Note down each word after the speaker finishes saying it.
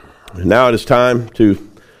Now it is time to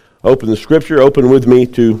open the scripture. Open with me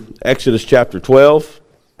to Exodus chapter 12.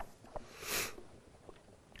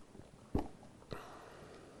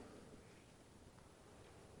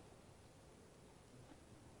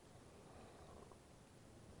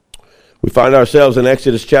 We find ourselves in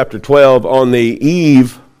Exodus chapter 12 on the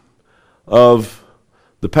eve of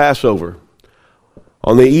the Passover,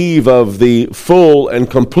 on the eve of the full and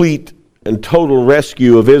complete and total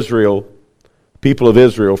rescue of Israel, people of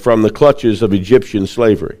Israel, from the clutches of Egyptian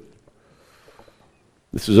slavery.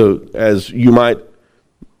 This is, as you might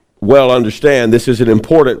well understand, this is an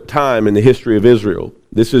important time in the history of Israel.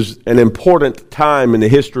 This is an important time in the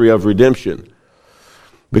history of redemption.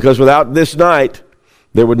 Because without this night,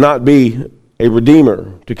 there would not be a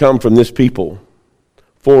Redeemer to come from this people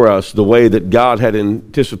for us the way that God had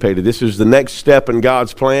anticipated. This is the next step in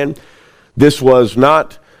God's plan. This was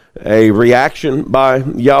not a reaction by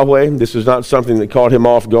Yahweh. This is not something that caught him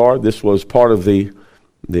off guard. This was part of the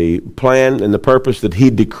plan and the purpose that he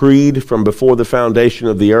decreed from before the foundation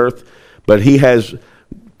of the earth. But he has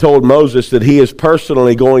told Moses that he is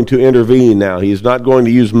personally going to intervene now. He is not going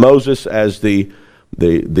to use Moses as the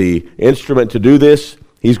instrument to do this.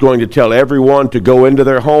 He's going to tell everyone to go into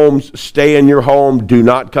their homes, stay in your home, do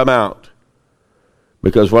not come out.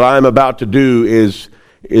 Because what I'm about to do is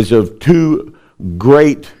of too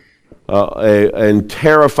great and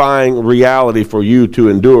terrifying reality for you to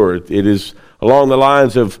endure. It is along the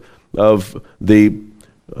lines of the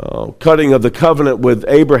cutting of the covenant with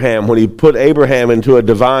Abraham, when he put Abraham into a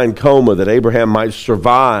divine coma that Abraham might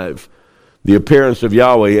survive the appearance of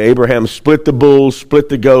Yahweh. Abraham split the bull, split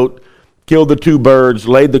the goat, killed the two birds,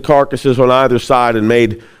 laid the carcasses on either side, and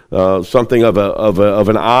made something of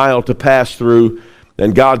an aisle to pass through.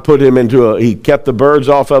 And God put him he kept the birds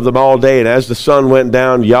off of them all day. And as the sun went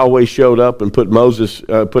down, Yahweh showed up and put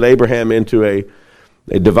Abraham into a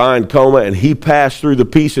divine coma, and he passed through the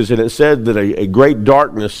pieces. And it said that a great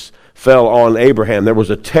darkness fell on Abraham. There was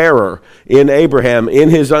a terror in Abraham in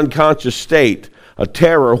his unconscious state, a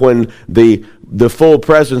terror when the full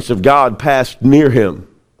presence of God passed near him.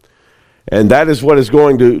 And that is what is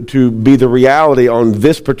going to be the reality on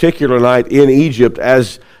this particular night in Egypt,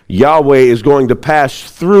 as Yahweh is going to pass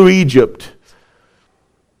through Egypt.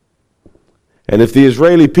 And if the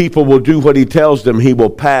Israeli people will do what he tells them, he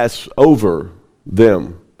will pass over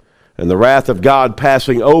them. And the wrath of God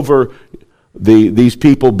passing over these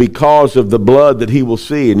people because of the blood that he will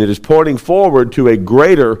see. And it is pointing forward to a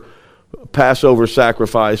greater Passover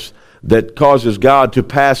sacrifice that causes God to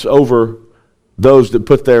pass over those that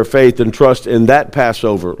put their faith and trust in that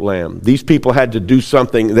Passover lamb. These people had to do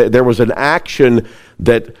something. There was an action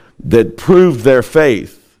that proved their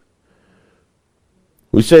faith.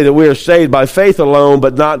 We say that we are saved by faith alone,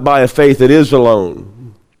 but not by a faith that is alone.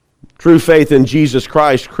 True faith in Jesus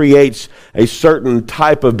Christ creates a certain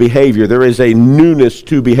type of behavior. There is a newness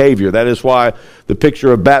to behavior. That is why the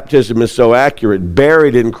picture of baptism is so accurate.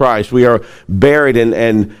 Buried in Christ. We are buried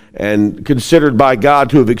and considered by God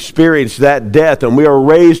to have experienced that death, and we are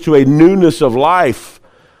raised to a newness of life.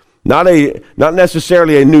 Not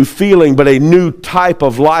necessarily a new feeling, but a new type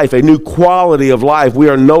of life, a new quality of life. We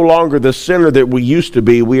are no longer the sinner that we used to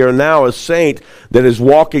be. We are now a saint that is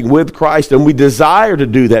walking with Christ, and we desire to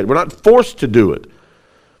do that. We're not forced to do it.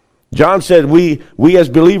 John said we as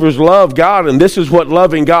believers love God, and this is what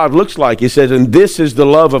loving God looks like. He says, and this is the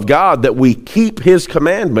love of God, that we keep his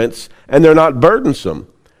commandments, and they're not burdensome.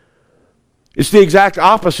 It's the exact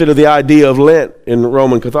opposite of the idea of Lent in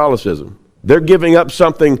Roman Catholicism. They're giving up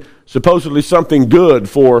something, supposedly something good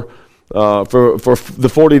for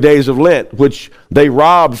the 40 days of Lent, which they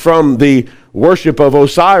robbed from the worship of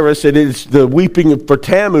Osiris. It is the weeping for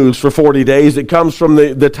Tammuz for 40 days that comes from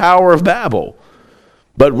the Tower of Babel.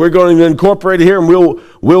 But we're going to incorporate it here, and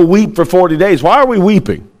we'll weep for 40 days. Why are we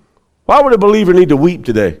weeping? Why would a believer need to weep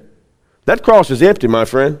today? That cross is empty, my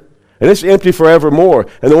friend. And it's empty forevermore.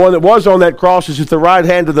 And the one that was on that cross is at the right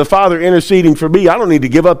hand of the Father interceding for me. I don't need to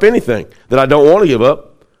give up anything that I don't want to give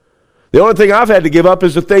up. The only thing I've had to give up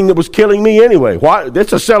is the thing that was killing me anyway. Why?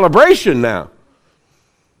 It's a celebration now.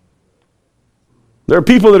 There are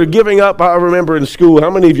people that are giving up. I remember in school, how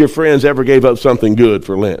many of your friends ever gave up something good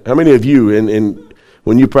for Lent? How many of you,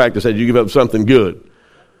 when you practiced, did you give up something good?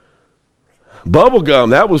 Bubble gum,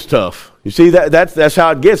 that was tough. You see, that's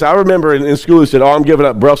how it gets. I remember in school they said, I'm giving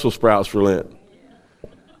up Brussels sprouts for Lent.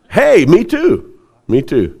 Hey, me too. Me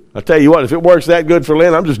too. I tell you what, if it works that good for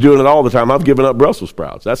Lent, I'm just doing it all the time. I've given up Brussels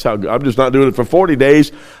sprouts. That's how I'm just not doing it for 40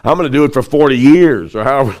 days. I'm going to do it for 40 years or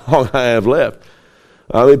however long I have left.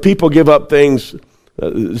 I mean, people give up things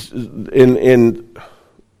I've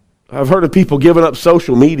heard of people giving up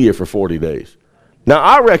social media for 40 days. Now,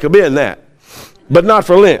 I recommend that, but not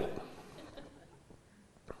for Lent.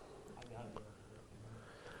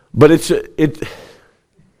 But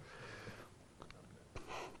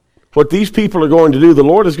what these people are going to do, the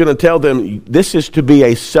Lord is going to tell them, this is to be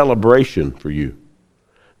a celebration for you.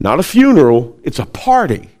 Not a funeral, it's a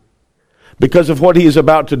party because of what he is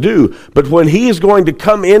about to do. But when he is going to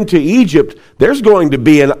come into Egypt, there's going to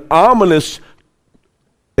be an ominous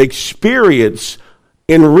experience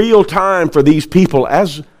in real time for these people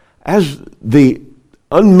as the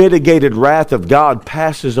unmitigated wrath of God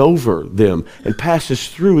passes over them and passes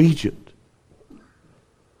through Egypt.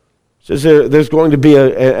 It says there's going to be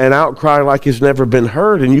an outcry like has never been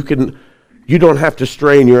heard, and you don't have to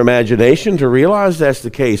strain your imagination to realize that's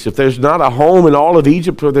the case. If there's not a home in all of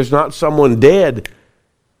Egypt where there's not someone dead,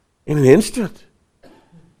 in an instant.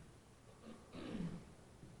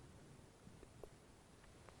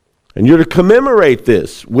 And you're to commemorate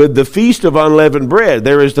this with the Feast of Unleavened Bread.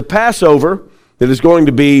 There is the Passover that is going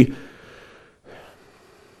to be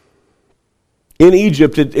in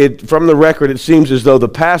Egypt. From the record, it seems as though the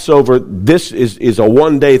Passover, this is a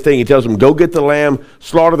one-day thing. He tells them, go get the lamb,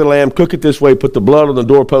 slaughter the lamb, cook it this way, put the blood on the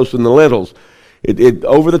doorpost and the lintels. It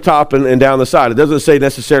over the top and down the side. It doesn't say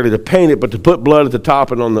necessarily to paint it, but to put blood at the top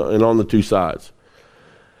and on the two sides.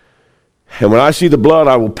 And when I see the blood,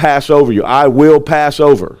 I will pass over you. I will pass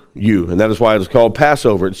over you. And that is why it is called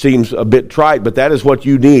Passover. It seems a bit trite, but that is what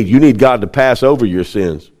you need. You need God to pass over your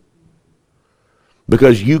sins.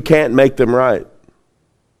 Because you can't make them right.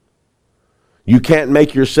 You can't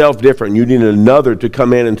make yourself different. You need another to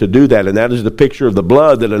come in and to do that. And that is the picture of the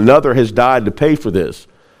blood, that another has died to pay for this.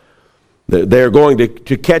 They're going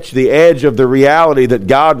to catch the edge of the reality that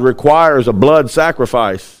God requires a blood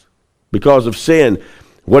sacrifice because of sin.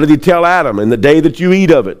 What did he tell Adam? In the day that you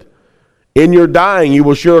eat of it, in your dying you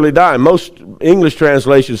will surely die. Most English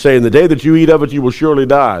translations say, in the day that you eat of it you will surely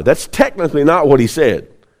die. That's technically not what he said.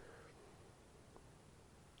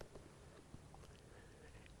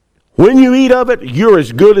 When you eat of it, you're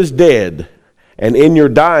as good as dead, and in your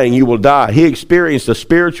dying you will die. He experienced a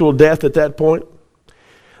spiritual death at that point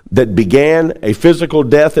that began, a physical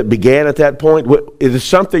death that began at that point. It is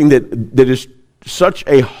something that is such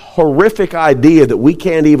a horrific idea that we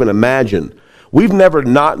can't even imagine. We've never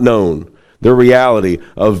not known the reality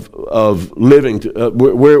of living.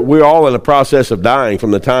 We're all in the process of dying from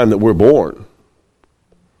the time that we're born.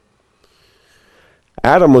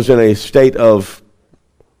 Adam was in a state of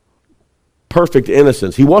perfect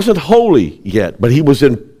innocence. He wasn't holy yet, but he was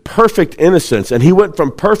in perfect innocence. And he went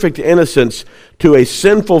from perfect innocence to a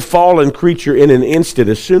sinful, fallen creature in an instant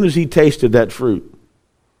as soon as he tasted that fruit.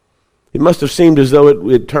 It must have seemed as though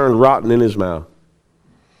it turned rotten in his mouth.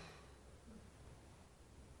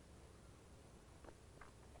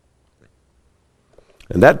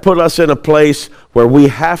 And that put us in a place where we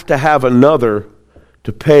have to have another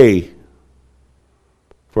to pay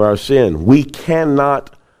for our sin. We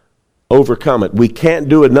cannot overcome it. We can't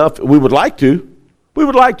do enough. We would like to. We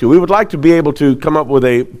would like to. We would like to be able to come up with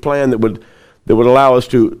a plan that would allow us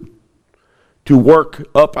to work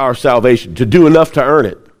up our salvation, to do enough to earn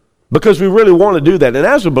it. Because we really want to do that. And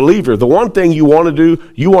as a believer, the one thing you want to do,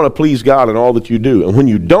 you want to please God in all that you do. And when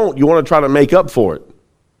you don't, you want to try to make up for it.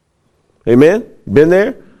 Amen? Been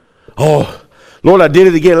there? Oh, Lord, I did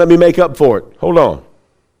it again. Let me make up for it. Hold on.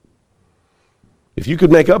 If you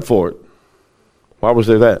could make up for it, why was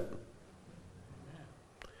there that?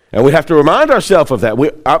 And we have to remind ourselves of that.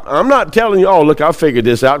 I'm not telling you, oh, look, I figured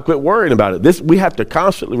this out. Quit worrying about it. We have to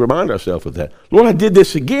constantly remind ourselves of that. Lord, I did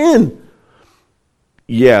this again.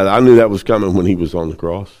 Yeah, I knew that was coming when he was on the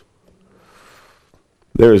cross.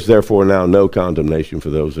 There is therefore now no condemnation for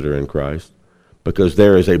those that are in Christ, because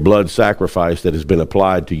there is a blood sacrifice that has been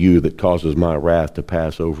applied to you that causes my wrath to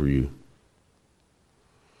pass over you.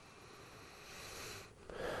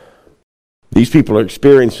 These people are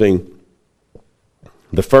experiencing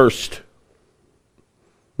the first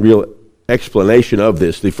real explanation of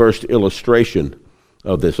this, the first illustration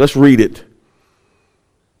of this. Let's read it.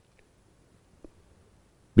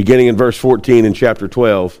 Beginning in verse 14 in chapter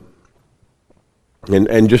 12.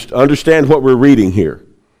 And just understand what we're reading here.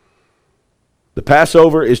 The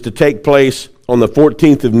Passover is to take place on the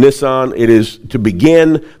 14th of Nisan. It is to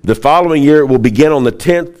begin the following year. It will begin on the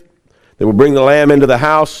 10th. They will bring the lamb into the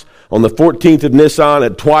house on the 14th of Nisan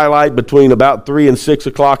at twilight, between about 3 and 6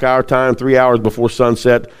 o'clock our time, 3 hours before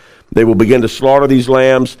sunset. They will begin to slaughter these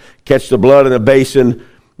lambs, catch the blood in a basin,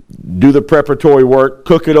 do the preparatory work,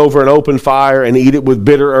 cook it over an open fire, and eat it with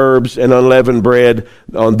bitter herbs and unleavened bread.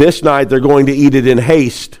 On this night, they're going to eat it in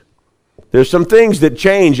haste. There's some things that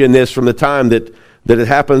change in this from the time that that it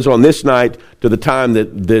happens on this night to the time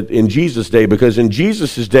that in Jesus' day, because in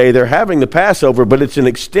Jesus' day they're having the Passover, but it's an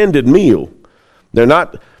extended meal. They're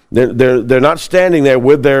not standing there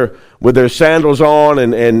with their sandals on,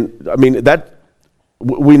 and I mean that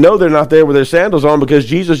we know they're not there with their sandals on because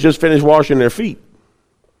Jesus just finished washing their feet.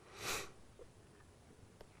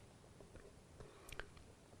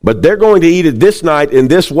 But they're going to eat it this night in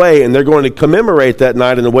this way, and they're going to commemorate that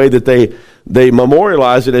night in the way that they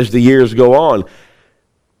memorialize it as the years go on.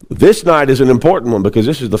 This night is an important one because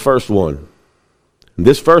this is the first one. And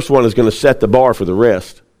this first one is going to set the bar for the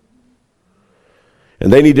rest.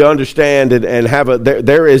 And they need to understand and have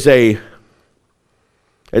there is a,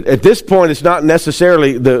 at this point it's not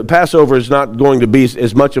necessarily, the Passover is not going to be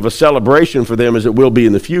as much of a celebration for them as it will be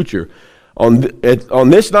in the future. On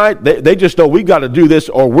this night, they just know we've got to do this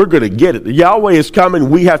or we're going to get it. Yahweh is coming.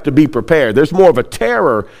 We have to be prepared. There's more of a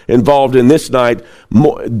terror involved in this night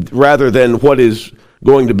rather than what is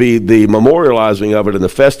going to be the memorializing of it and the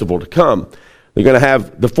festival to come. They're going to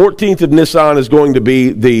have the 14th of Nisan is going to be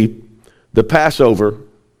the Passover,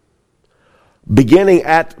 beginning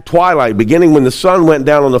at twilight, beginning when the sun went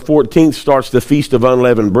down on the 14th, starts the Feast of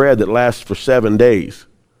Unleavened Bread that lasts for 7 days.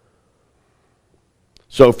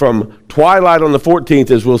 So from twilight on the 14th,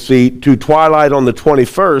 as we'll see, to twilight on the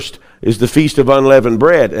 21st is the Feast of Unleavened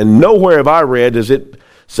Bread. And nowhere have I read does it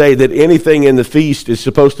say that anything in the feast is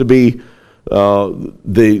supposed to be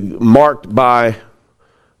marked by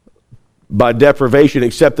deprivation,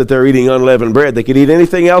 except that they're eating unleavened bread. They could eat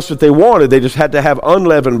anything else that they wanted. They just had to have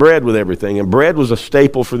unleavened bread with everything. And bread was a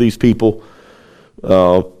staple for these people.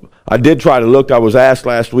 I did try to look. I was asked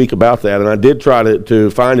last week about that, and I did try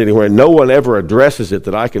to find anywhere. No one ever addresses it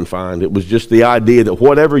that I can find. It was just the idea that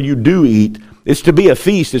whatever you do eat, it's to be a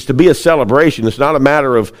feast. It's to be a celebration. It's not a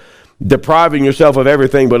matter of depriving yourself of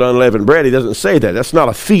everything but unleavened bread. He doesn't say that. That's not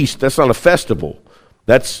a feast. That's not a festival.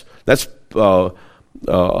 That's an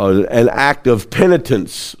act of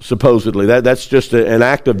penitence, supposedly. That's just an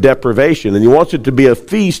act of deprivation. And he wants it to be a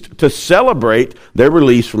feast to celebrate their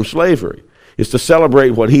release from slavery. It's to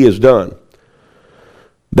celebrate what he has done.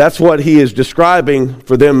 That's what he is describing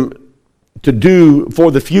for them to do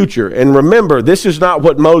for the future. And remember, this is not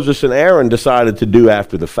what Moses and Aaron decided to do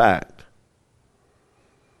after the fact.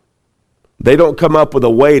 They don't come up with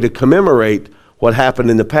a way to commemorate what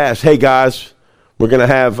happened in the past. Hey guys, we're going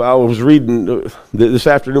to have, I was reading this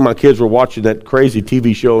afternoon, my kids were watching that crazy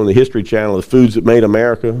TV show on the History Channel, The Foods That Made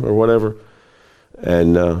America or whatever.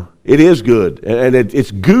 And it is good. And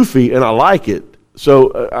it's goofy, and I like it.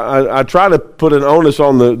 So I try to put an onus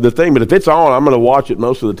on the thing, but if it's on, I'm going to watch it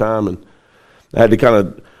most of the time. And I had to kind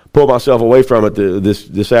of pull myself away from it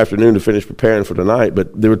this afternoon to finish preparing for tonight.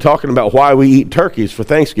 But they were talking about why we eat turkeys for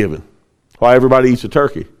Thanksgiving, why everybody eats a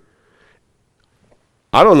turkey.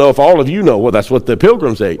 I don't know if all of you know, well, that's what the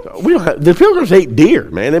Pilgrims ate. The Pilgrims ate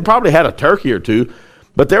deer, man. They probably had a turkey or two.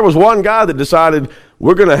 But there was one guy that decided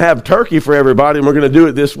we're going to have turkey for everybody and we're going to do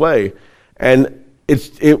it this way. And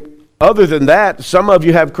other than that, some of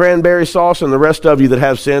you have cranberry sauce and the rest of you that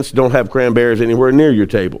have sense don't have cranberries anywhere near your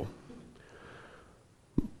table.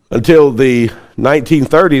 Until the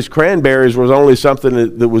 1930s, cranberries was only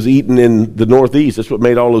something that was eaten in the Northeast. That's what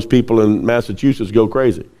made all those people in Massachusetts go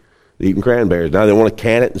crazy, eating cranberries. Now they want to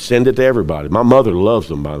can it and send it to everybody. My mother loves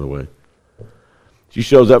them, by the way. She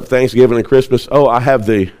shows up Thanksgiving and Christmas. Oh, I have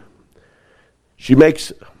she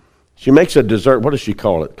makes a dessert. What does she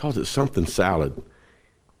call it? Calls it something salad.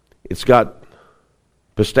 It's got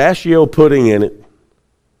pistachio pudding in it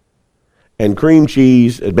and cream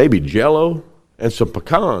cheese and maybe Jell-O and some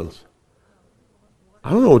pecans.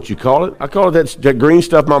 I don't know what you call it. I call it that green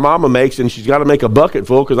stuff my mama makes, and she's got to make a bucket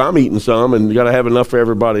full because I'm eating some, and you got to have enough for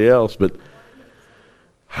everybody else. But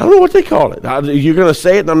I don't know what they call it. You're going to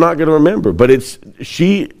say it, and I'm not going to remember. But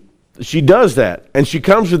she does that, and she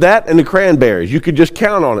comes with that and the cranberries. You could just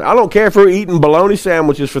count on it. I don't care if we're eating bologna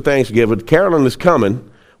sandwiches for Thanksgiving. Carolyn is coming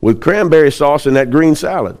with cranberry sauce and that green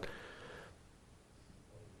salad.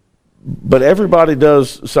 But everybody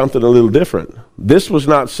does something a little different. This was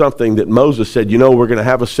not something that Moses said, we're going to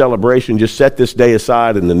have a celebration. Just set this day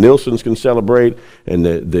aside, and the Nilsons can celebrate, and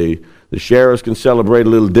the sheriffs can celebrate a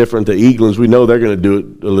little different. The Eaglins, we know they're going to do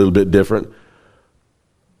it a little bit different.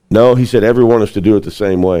 No, he said everyone is to do it the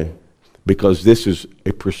same way, because this is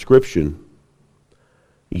a prescription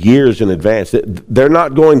years in advance. They're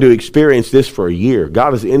not going to experience this for a year.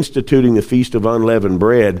 God is instituting the Feast of Unleavened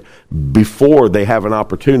Bread before they have an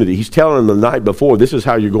opportunity. He's telling them the night before, this is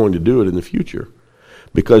how you're going to do it in the future,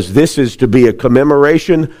 because this is to be a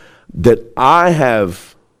commemoration that I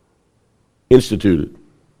have instituted,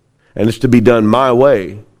 and it's to be done my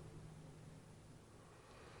way.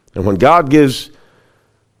 And when God gives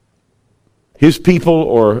his people,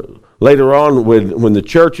 or later on when the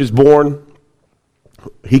church is born,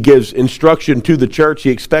 he gives instruction to the church.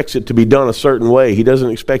 He expects it to be done a certain way. He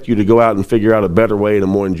doesn't expect you to go out and figure out a better way and a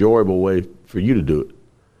more enjoyable way for you to do it.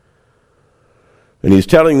 And he's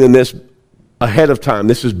telling them this ahead of time.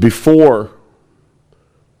 This is before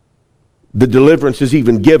the deliverance is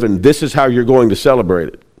even given. This is how you're going to celebrate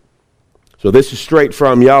it. So this is straight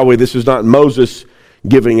from Yahweh. This is not Moses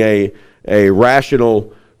giving a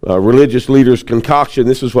rational religious leader's concoction.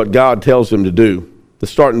 This is what God tells him to do.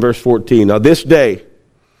 Let's start in verse 14. Now this day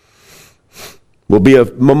will be a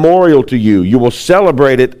memorial to you. You will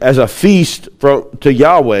celebrate it as a feast to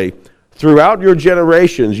Yahweh. Throughout your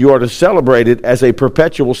generations, you are to celebrate it as a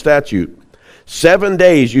perpetual statute. 7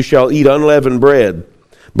 days you shall eat unleavened bread.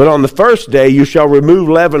 But on the first day you shall remove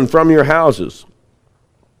leaven from your houses.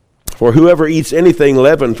 For whoever eats anything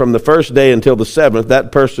leavened from the first day until the seventh,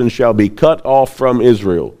 that person shall be cut off from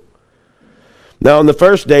Israel. Now on the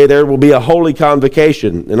first day there will be a holy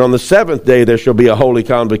convocation, and on the seventh day there shall be a holy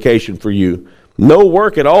convocation for you. No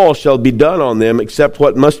work at all shall be done on them except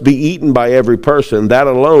what must be eaten by every person. That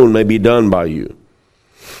alone may be done by you.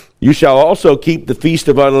 You shall also keep the feast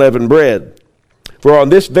of unleavened bread. For on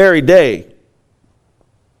this very day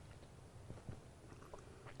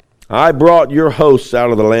I brought your hosts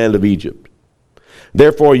out of the land of Egypt.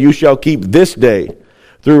 Therefore you shall keep this day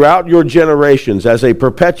throughout your generations as a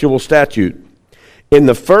perpetual statute. In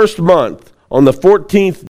the first month, on the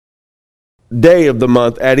 14th day of the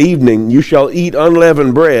month at evening, you shall eat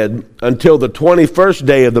unleavened bread until the 21st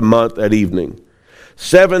day of the month at evening.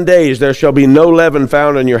 7 days there shall be no leaven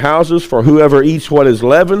found in your houses, for whoever eats what is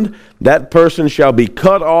leavened, that person shall be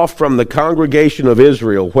cut off from the congregation of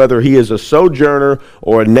Israel, whether he is a sojourner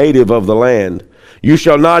or a native of the land. You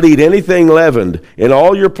shall not eat anything leavened. In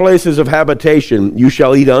all your places of habitation you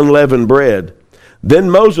shall eat unleavened bread. Then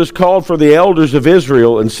Moses called for the elders of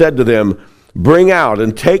Israel and said to them, bring out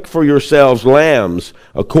and take for yourselves lambs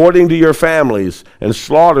according to your families, and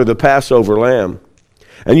slaughter the Passover lamb.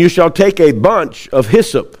 And you shall take a bunch of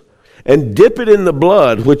hyssop and dip it in the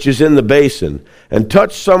blood which is in the basin, and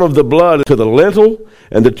touch some of the blood to the lintel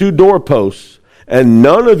and the 2 doorposts, and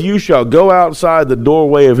none of you shall go outside the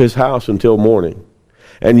doorway of his house until morning.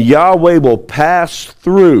 And Yahweh will pass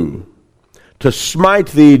through to smite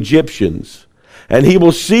the Egyptians, and he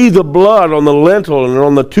will see the blood on the lintel and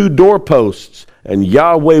on the 2 doorposts, and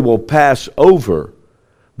Yahweh will pass over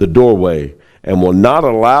the doorway and will not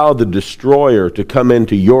allow the destroyer to come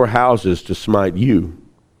into your houses to smite you.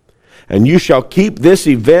 And you shall keep this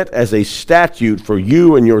event as a statute for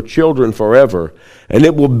you and your children forever. And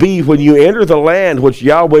it will be when you enter the land which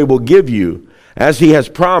Yahweh will give you, as he has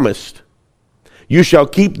promised. You shall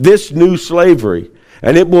keep this new slavery.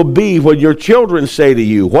 And it will be when your children say to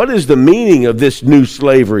you, what is the meaning of this new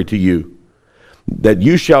slavery to you? That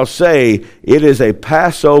you shall say, it is a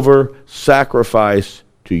Passover sacrifice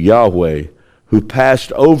to Yahweh, who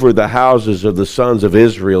passed over the houses of the sons of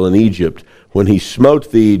Israel in Egypt, when he smote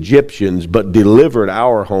the Egyptians, but delivered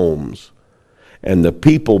our homes. And the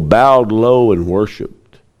people bowed low and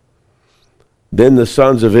worshipped. Then the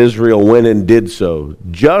sons of Israel went and did so.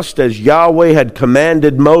 Just as Yahweh had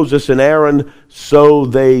commanded Moses and Aaron, so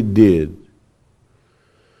they did.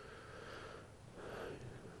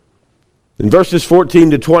 In verses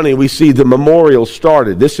 14 to 20, we see the memorial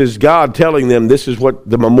started. This is God telling them this is what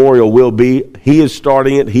the memorial will be. He is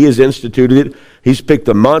starting it. He has instituted it. He's picked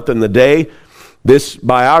the month and the day. This,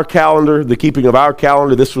 by our calendar, the keeping of our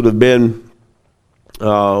calendar, this would have been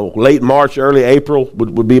late March, early April,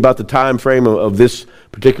 would be about the time frame of this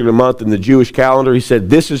particular month in the Jewish calendar. He said,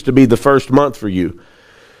 this is to be the first month for you.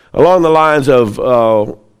 Along the lines of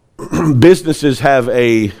businesses have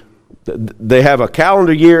a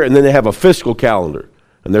calendar year, and then they have a fiscal calendar.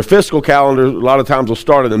 And their fiscal calendar, a lot of times, will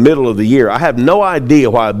start in the middle of the year. I have no idea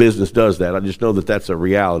why a business does that. I just know that that's a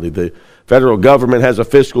reality. The federal government has a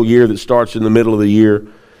fiscal year that starts in the middle of the year.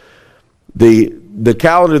 The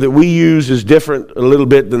calendar that we use is different a little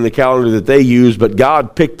bit than the calendar that they use, but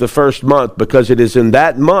God picked the first month because it is in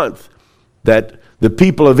that month that the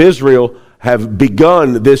people of Israel have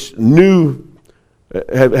begun this new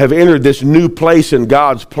have entered this new place in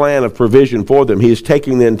God's plan of provision for them. He is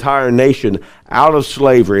taking the entire nation out of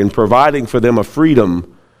slavery and providing for them a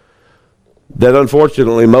freedom that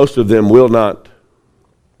unfortunately most of them will not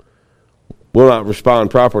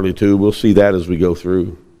respond properly to. We'll see that as we go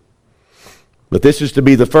through. But this is to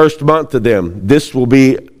be the first month to them. This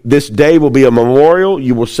day will be a memorial.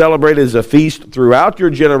 You will celebrate it as a feast throughout your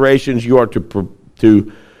generations. You are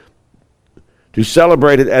to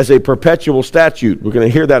celebrate it as a perpetual statute. We're going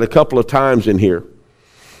to hear that a couple of times in here.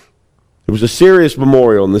 It was a serious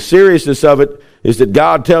memorial, and the seriousness of it is that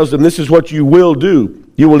God tells them, this is what you will do.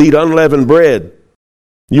 You will eat unleavened bread.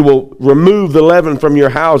 You will remove the leaven from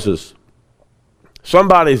your houses.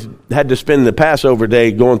 Somebody's had to spend the Passover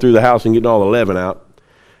day going through the house and getting all the leaven out.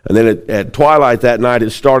 And then at twilight that night,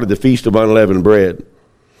 it started the Feast of Unleavened Bread.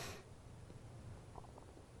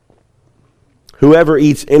 Whoever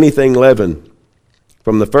eats anything leavened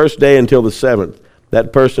from the first day until the seventh,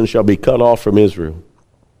 that person shall be cut off from Israel.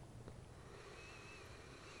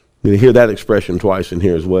 You hear that expression twice in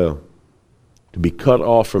here as well. To be cut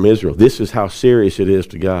off from Israel. This is how serious it is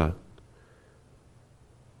to God.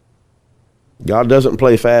 God doesn't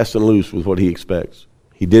play fast and loose with what he expects.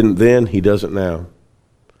 He didn't then, he doesn't now.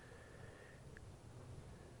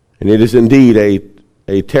 And it is indeed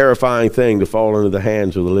a terrifying thing to fall into the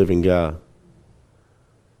hands of the living God.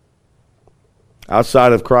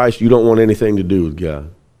 Outside of Christ, you don't want anything to do with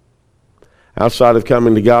God. Outside of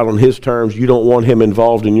coming to God on his terms, you don't want him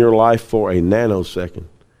involved in your life for a nanosecond.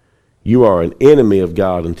 You are an enemy of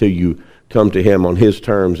God until you come to him on his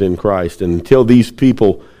terms in Christ. And until these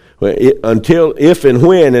people, until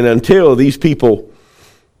these people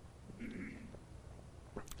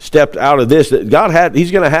stepped out of this,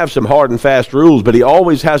 he's going to have some hard and fast rules, but he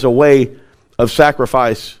always has a way of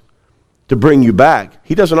sacrifice to bring you back.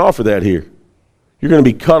 He doesn't offer that here. You're going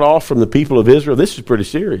to be cut off from the people of Israel. This is pretty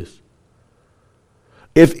serious.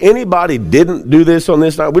 If anybody didn't do this on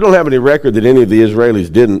this night, we don't have any record that any of the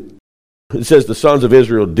Israelis didn't. It says the sons of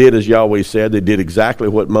Israel did as Yahweh said. They did exactly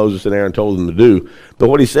what Moses and Aaron told them to do. But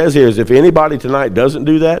what he says here is if anybody tonight doesn't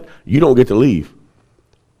do that, you don't get to leave.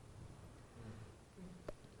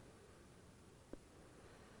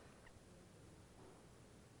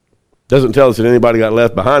 Doesn't tell us that anybody got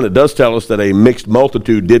left behind. It does tell us that a mixed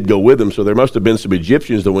multitude did go with them, so there must have been some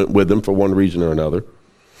Egyptians that went with them for one reason or another.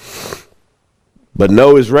 But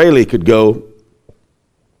no Israeli could go.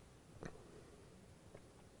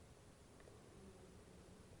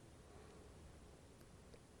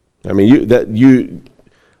 I mean,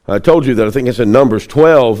 I told you that I think it's in Numbers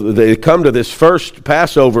 12. They come to this first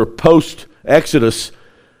Passover post-Exodus,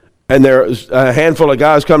 and there's a handful of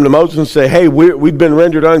guys come to Moses and say, hey, we've been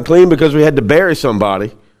rendered unclean because we had to bury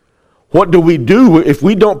somebody. What do we do? If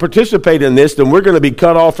we don't participate in this, then we're going to be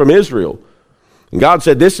cut off from Israel. And God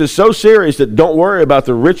said, this is so serious that don't worry about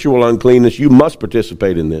the ritual uncleanness. You must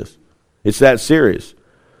participate in this. It's that serious.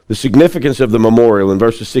 The significance of the memorial in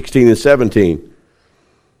verses 16 and 17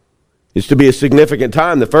 is to be a significant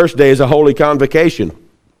time. The first day is a holy convocation.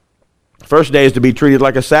 The first day is to be treated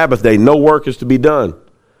like a Sabbath day. No work is to be done.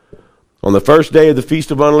 On the first day of the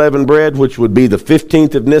Feast of Unleavened Bread, which would be the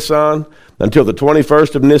 15th of Nisan, until the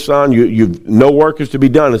 21st of Nisan, no work is to be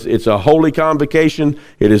done. It's a holy convocation.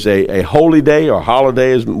 It is a holy day, or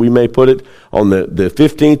holiday as we may put it, on the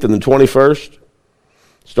 15th and the 21st,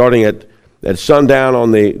 starting at sundown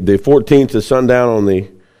on the 14th to sundown on the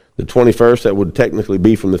 21st. That would technically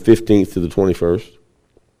be from the 15th to the 21st.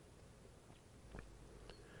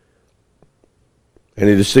 And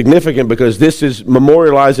it is significant because this is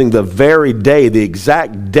memorializing the very day, the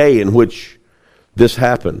exact day in which this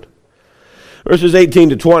happened. Verses 18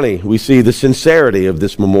 to 20, we see the sincerity of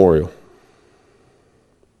this memorial.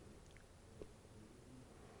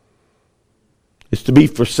 It's to be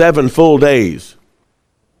for 7 full days.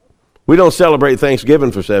 We don't celebrate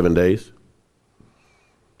Thanksgiving for 7 days.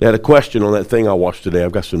 They had a question on that thing I watched today.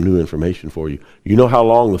 I've got some new information for you. You know how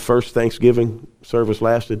long the first Thanksgiving service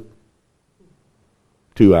lasted?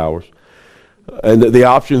 2 hours. And the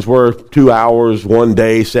options were 2 hours, 1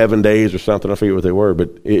 day, 7 days, or something. I forget what they were, but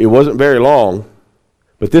it wasn't very long.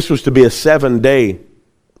 But this was to be a 7-day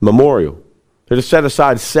memorial. They're to set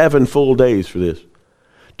aside 7 full days for this.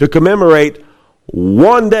 To commemorate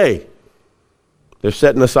 1 day. They're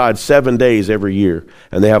setting aside 7 days every year.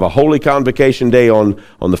 And they have a holy convocation day on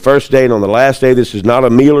the first day and on the last day. This is not a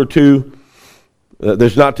meal or two.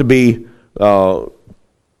 There's not to be...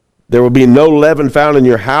 There will be no leaven found in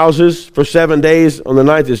your houses for 7 days. On the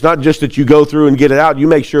 9th, it's not just that you go through and get it out. You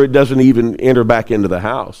make sure it doesn't even enter back into the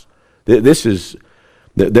house. There is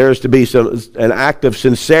to be an act of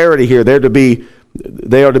sincerity here. They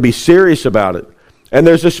are to be serious about it. And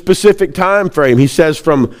there's a specific time frame. He says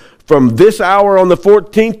from this hour on the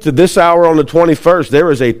 14th to this hour on the 21st,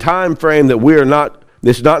 there is a time frame that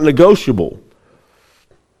it's not negotiable.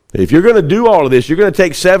 If you're going to do all of this, you're going to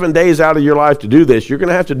take 7 days out of your life to do this. You're going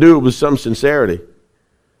to have to do it with some sincerity.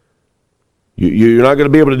 You're not going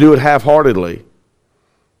to be able to do it half-heartedly. It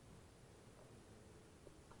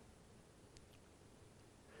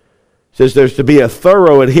says there's to be a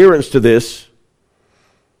thorough adherence to this,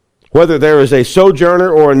 whether there is a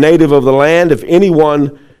sojourner or a native of the land. If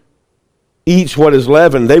anyone eats what is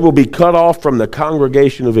leavened, they will be cut off from the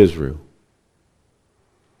congregation of Israel.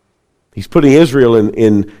 He's putting Israel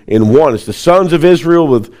in one. It's the sons of Israel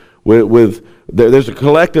with there's a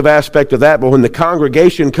collective aspect of that, but when the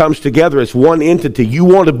congregation comes together, it's one entity. You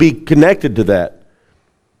want to be connected to that.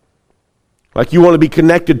 Like you want to be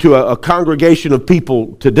connected to a congregation of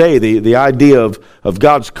people today, the idea of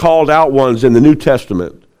God's called out ones in the New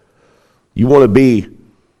Testament. You want to be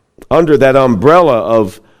under that umbrella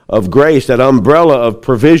of grace, that umbrella of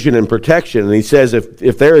provision and protection. And he says,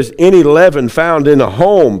 if there is any leaven found in a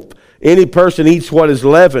home, any person eats what is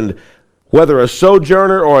leavened, whether a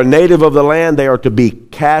sojourner or a native of the land, they are to be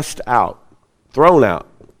cast out, thrown out.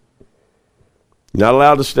 Not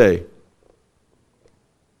allowed to stay.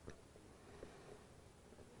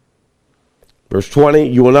 Verse 20,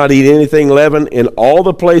 you will not eat anything leavened. In all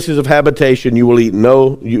the places of habitation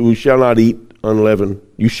you shall not eat unleavened.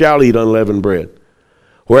 You shall eat unleavened bread.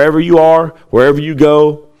 Wherever you are, wherever you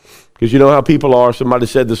go, because you know how people are. Somebody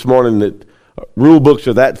said this morning that rule books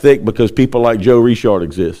are that thick because people like Joe Richard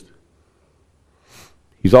exist.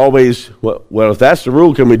 He's always, well, if that's the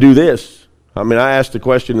rule, can we do this? I mean, I asked a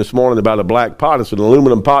question this morning about a black pot. It's an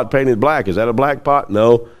aluminum pot painted black. Is that a black pot?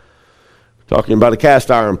 No. Talking about a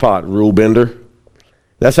cast iron pot, rule bender.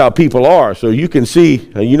 That's how people are. So you can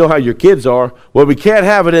see, you know how your kids are. Well, we can't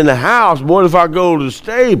have it in the house. What if I go to the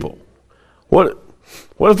stable? What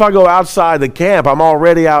if I go outside the camp? I'm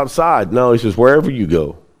already outside. No, he says, wherever you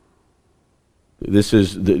go.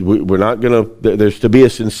 We're not going to, there's to be a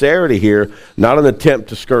sincerity here, not an attempt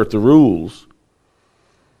to skirt the rules.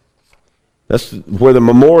 That's where the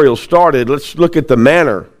memorial started. Let's look at the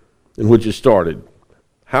manner in which it started,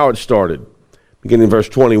 how it started. Beginning in verse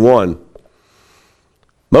 21.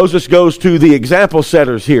 Moses goes to the example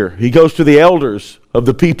setters here. He goes to the elders of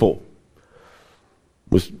the people.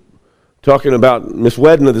 Was talking about Miss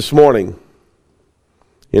Wedna this morning.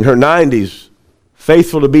 In her 90s,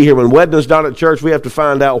 faithful to be here. When Wedna's not at church, we have to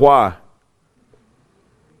find out why.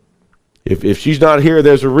 If she's not here,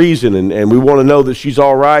 there's a reason, and we want to know that she's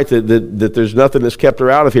all right, that there's nothing that's kept her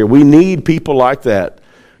out of here. We need people like that.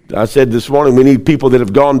 I said this morning, we need people that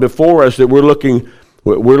have gone before us, that we're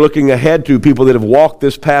looking ahead to, people that have walked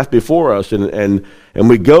this path before us, and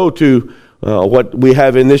we go to what we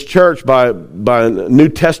have in this church by New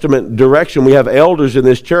Testament direction. We have elders in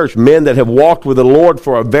this church, men that have walked with the Lord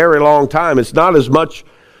for a very long time. It's not as much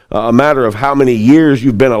a matter of how many years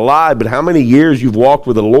you've been alive, but how many years you've walked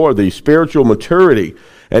with the Lord, the spiritual maturity.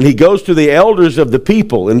 And he goes to the elders of the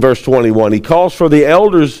people in verse 21. He calls for the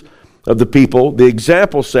elders of the people, the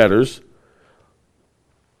example setters.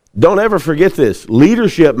 Don't ever forget this.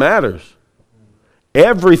 Leadership matters.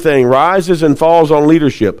 Everything rises and falls on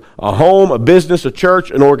leadership. A home, a business, a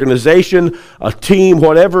church, an organization, a team,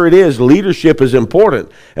 whatever it is, leadership is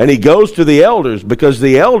important. And he goes to the elders because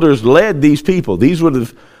the elders led these people. This would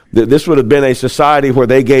have been a society where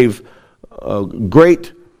they gave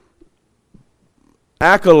great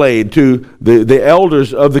accolade to the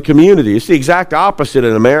elders of the community. It's the exact opposite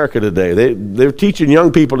in America today. They're teaching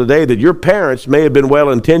young people today that your parents may have been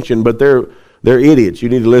well-intentioned, but they're idiots. You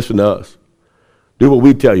need to listen to us. Do what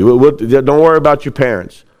we tell you. Don't worry about your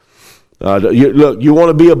parents. Look, you want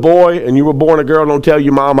to be a boy and you were born a girl, don't tell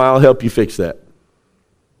your mom, I'll help you fix that.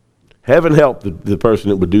 Heaven help the person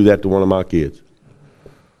that would do that to one of my kids.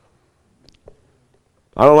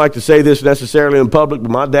 I don't like to say this necessarily in public,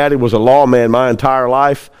 but my daddy was a lawman my entire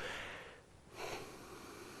life.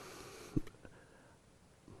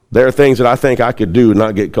 There are things that I think I could do and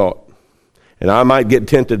not get caught. And I might get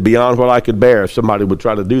tempted beyond what I could bear if somebody would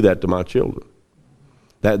try to do that to my children.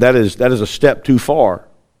 That is a step too far.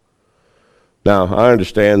 Now, I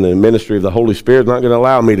understand the ministry of the Holy Spirit is not going to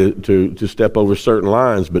allow me to step over certain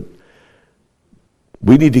lines, but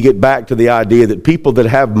we need to get back to the idea that people that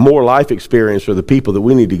have more life experience are the people that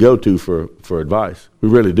we need to go to for advice. We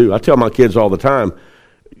really do. I tell my kids all the time,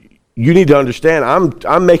 you need to understand,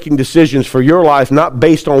 I'm making decisions for your life not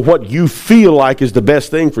based on what you feel like is the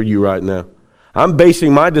best thing for you right now. I'm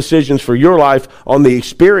basing my decisions for your life on the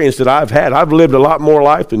experience that I've had. I've lived a lot more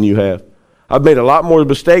life than you have. I've made a lot more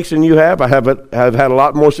mistakes than you have. I have had a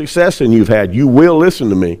lot more success than you've had. You will listen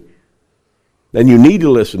to me. And you need to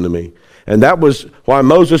listen to me. And that was why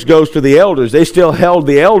Moses goes to the elders. They still held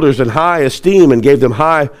the elders in high esteem and gave them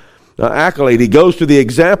high accolade. He goes to the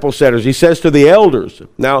example setters. He says to the elders.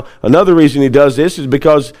 Now, another reason he does this is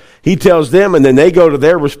because he tells them, and then they go to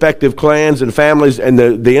their respective clans and families, and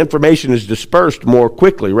the information is dispersed more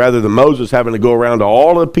quickly rather than Moses having to go around to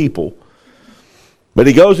all the people. But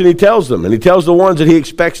he goes and he tells them, and he tells the ones that he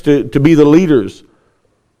expects to be the leaders.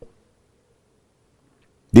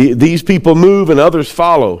 These people move and others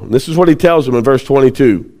follow. And this is what he tells them in verse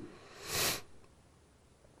 22.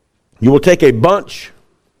 You will take a bunch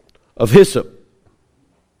of hyssop,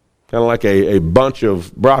 kind of like a bunch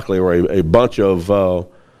of broccoli or a bunch of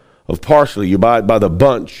parsley. You buy it by the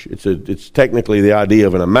bunch. It's technically the idea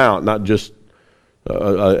of an amount, not just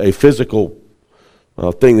a physical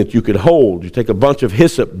thing that you could hold. You take a bunch of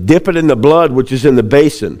hyssop, dip it in the blood which is in the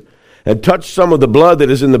basin, and touch some of the blood that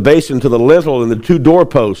is in the basin to the lintel and the 2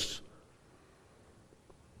 doorposts.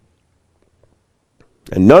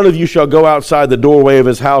 And none of you shall go outside the doorway of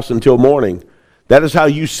his house until morning. That is how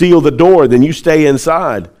you seal the door. Then you stay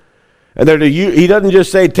inside. And he doesn't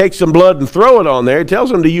just say take some blood and throw it on there. He tells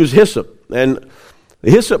them to use hyssop. And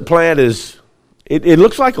the hyssop plant it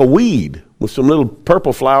looks like a weed with some little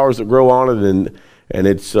purple flowers that grow on it, and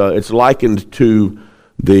it's likened to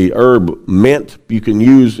the herb mint. You can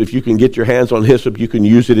use, if you can get your hands on hyssop, you can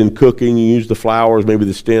use it in cooking. You use the flowers, maybe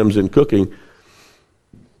the stems in cooking.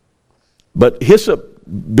 But hyssop,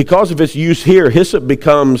 because of its use here, hyssop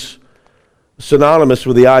becomes synonymous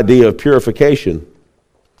with the idea of purification,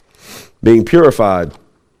 being purified.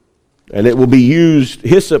 And it will be used,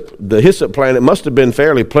 the hyssop plant, it must have been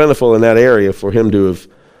fairly plentiful in that area for him to have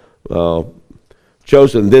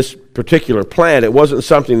chosen this particular plant. It wasn't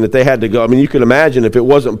something that they had to go. I mean, you can imagine if it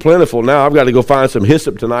wasn't plentiful, now I've got to go find some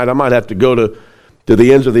hyssop tonight. I might have to go to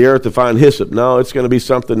the ends of the earth to find hyssop. No, it's going to be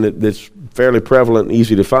something that's fairly prevalent and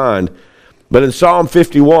easy to find. But in Psalm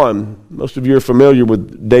 51, most of you are familiar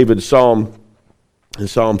with David's psalm. In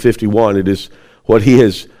Psalm 51, it is what he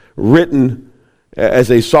has written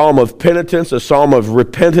as a psalm of penitence, a psalm of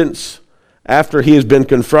repentance, after he has been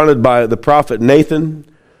confronted by the prophet Nathan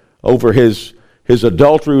over his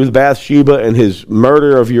adultery with Bathsheba and his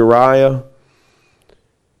murder of Uriah.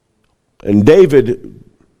 And David,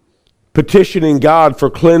 petitioning God for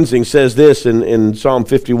cleansing, says this in Psalm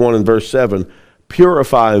 51 and verse 7,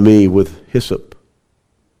 "Purify me with hyssop,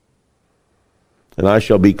 and I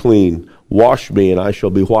shall be clean. Wash me, and I shall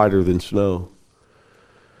be whiter than snow."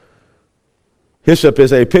 Hyssop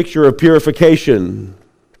is a picture of purification.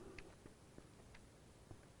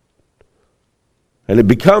 And it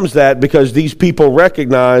becomes that because these people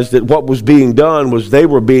recognized that what was being done was they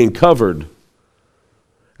were being covered.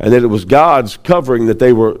 And that it was God's covering that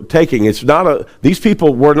they were taking. These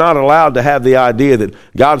people were not allowed to have the idea that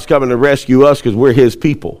God's coming to rescue us because we're his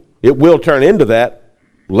people. It will turn into that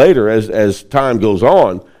later as time goes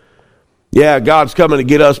on. Yeah, God's coming to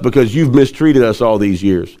get us because you've mistreated us all these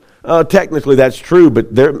years. Technically that's true,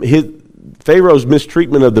 but Pharaoh's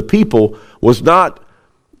mistreatment of the people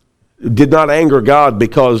did not anger God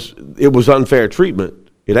because it was unfair treatment.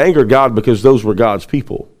 It angered God because those were God's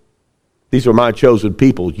people. These are my chosen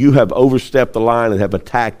people. You have overstepped the line and have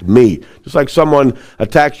attacked me. Just like someone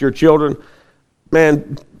attacks your children.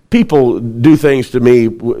 Man, people do things to me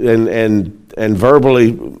and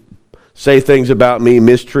verbally say things about me,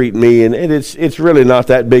 mistreat me, and it's really not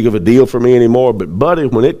that big of a deal for me anymore. But buddy,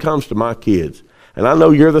 when it comes to my kids, and I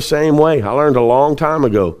know you're the same way. I learned a long time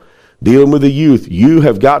ago, dealing with the youth, you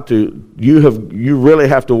really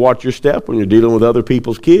have to watch your step when you're dealing with other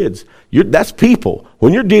people's kids. That's people.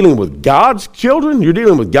 When you're dealing with God's children, you're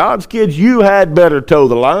dealing with God's kids, you had better toe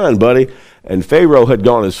the line, buddy. And Pharaoh had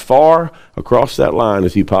gone as far across that line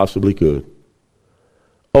as he possibly could.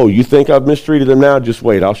 Oh, you think I've mistreated them now? Just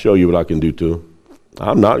wait, I'll show you what I can do to them.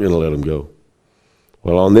 I'm not going to let them go.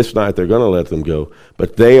 Well, on this night, they're going to let them go.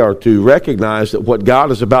 But they are to recognize that what God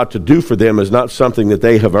is about to do for them is not something that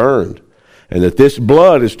they have earned. And that this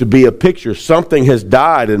blood is to be a picture. Something has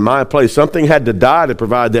died in my place. Something had to die to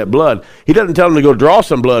provide that blood. He doesn't tell them to go draw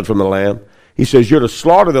some blood from the lamb. He says you're to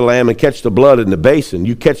slaughter the lamb and catch the blood in the basin.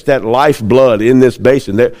 You catch that life blood in this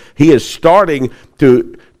basin. He is starting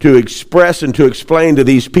to express and to explain to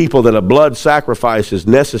these people that a blood sacrifice is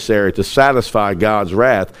necessary to satisfy God's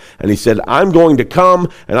wrath. And he said, I'm going to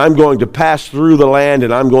come and I'm going to pass through the land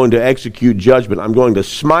and I'm going to execute judgment. I'm going to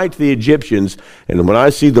smite the Egyptians. And when I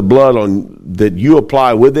see the blood that you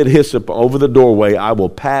apply with it hyssop over the doorway, I will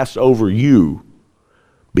pass over you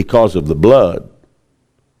because of the blood.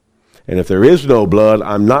 And if there is no blood,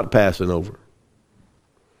 I'm not passing over.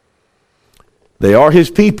 They are his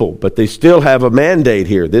people, but they still have a mandate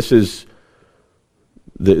here. This is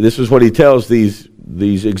what he tells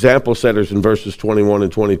these example setters in verses 21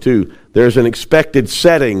 and 22. There's an expected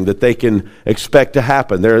setting that they can expect to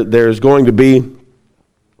happen. There's going to be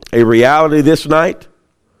a reality this night.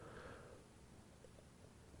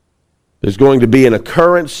 There's going to be an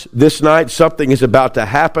occurrence this night. Something is about to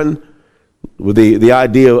happen. With the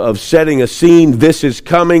idea of setting a scene, this is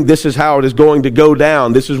coming, this is how it is going to go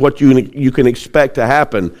down, this is what you can expect to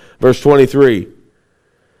happen. Verse 23,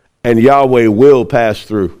 and Yahweh will pass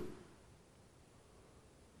through.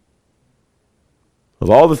 Of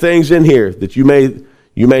all the things in here that you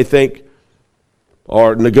may think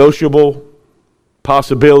are negotiable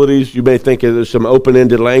possibilities, you may think there's some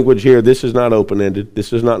open-ended language here. This is not open-ended.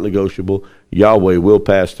 This is not negotiable. Yahweh will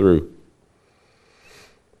pass through.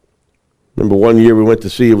 Remember one year we went to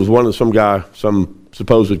see, it was some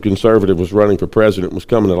supposed conservative was running for president, was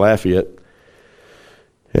coming to Lafayette.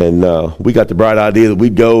 And we got the bright idea that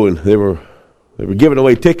we'd go, and they were giving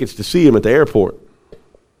away tickets to see him at the airport.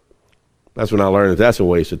 That's when I learned that that's a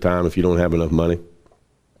waste of time if you don't have enough money.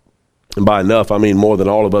 And by enough, I mean more than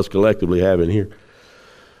all of us collectively have in here.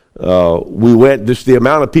 We went, just the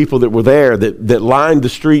amount of people that were there that lined the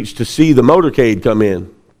streets to see the motorcade come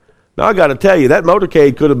in. Now, I got to tell you, that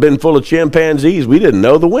motorcade could have been full of chimpanzees. We didn't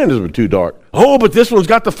know the windows were too dark. Oh, but this one's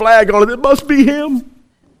got the flag on it. It must be him.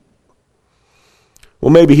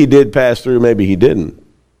 Well, maybe he did pass through. Maybe he didn't.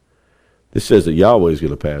 This says that Yahweh is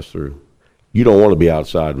going to pass through. You don't want to be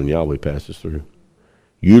outside when Yahweh passes through.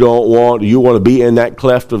 You want to be in that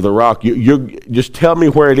cleft of the rock. You just tell me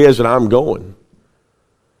where it is and I'm going.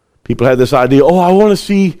 People have this idea, oh, I want to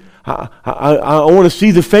see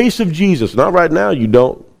the face of Jesus. Not right now, you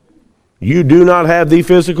don't. You do not have the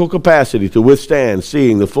physical capacity to withstand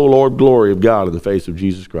seeing the full Lord glory of God in the face of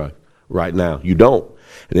Jesus Christ. Right now, you don't.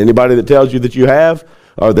 And anybody that tells you that you have,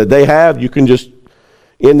 or that they have, you can just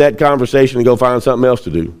end that conversation and go find something else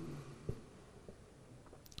to do.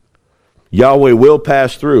 Yahweh will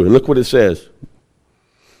pass through. And look what it says.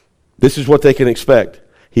 This is what they can expect.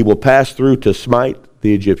 He will pass through to smite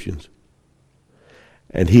the Egyptians.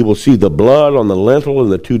 And he will see the blood on the lintel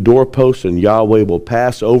and the two doorposts, and Yahweh will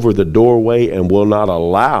pass over the doorway and will not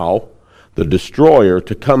allow the destroyer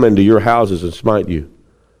to come into your houses and smite you.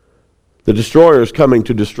 The destroyer is coming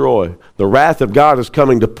to destroy. The wrath of God is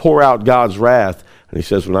coming to pour out God's wrath. And he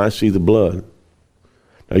says, when I see the blood.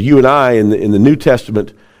 Now you and I in the New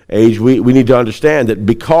Testament age, we need to understand that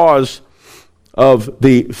because of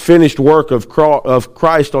the finished work of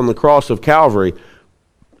Christ on the cross of Calvary,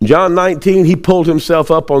 John 19, he pulled himself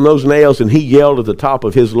up on those nails and he yelled at the top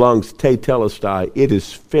of his lungs, Tetelestai, it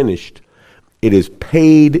is finished. It is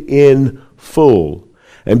paid in full.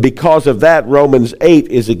 And because of that, Romans 8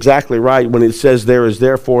 is exactly right when it says there is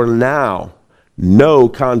therefore now no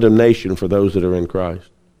condemnation for those that are in Christ.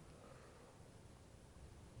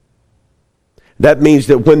 That means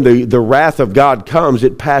that when the wrath of God comes,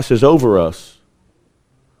 it passes over us.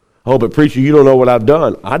 Oh, but preacher, you don't know what I've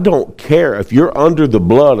done. I don't care. If you're under the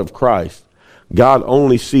blood of Christ, God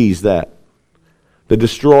only sees that. The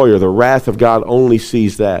destroyer, the wrath of God only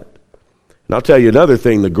sees that. And I'll tell you another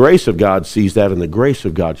thing. The grace of God sees that, and the grace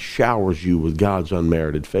of God showers you with God's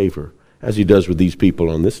unmerited favor, as he does with these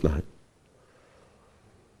people on this night.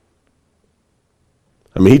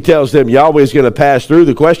 I mean, he tells them Yahweh's going to pass through.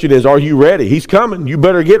 The question is, are you ready? He's coming. You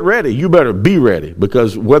better get ready. You better be ready,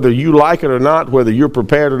 because whether you like it or not, whether you're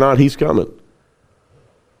prepared or not, he's coming.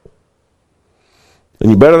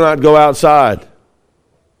 And you better not go outside.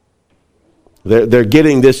 They're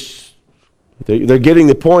getting this. They're getting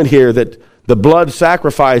the point here that the blood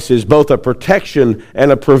sacrifice is both a protection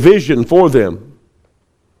and a provision for them.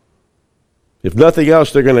 If nothing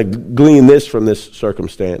else, they're going to glean this from this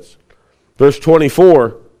circumstance. Verse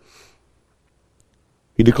 24,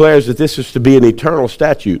 he declares that this is to be an eternal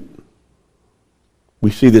statute. We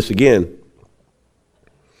see this again.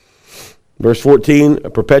 Verse 14, a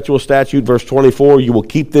perpetual statute. Verse 24, you will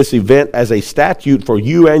keep this event as a statute for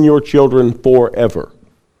you and your children forever.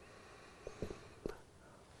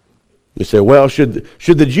 You say, well, should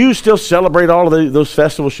the Jews still celebrate all of those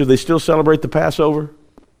festivals? Should they still celebrate the Passover?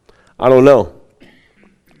 I don't know.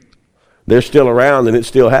 They're still around and it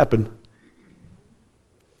still happened.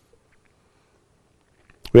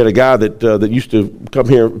 We had a guy that used to come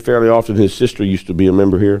here fairly often. His sister used to be a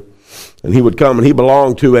member here. And he would come, and he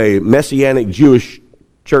belonged to a Messianic Jewish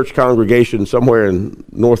church congregation somewhere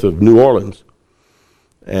north of New Orleans.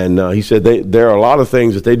 And he said there are a lot of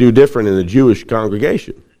things that they do different in a Jewish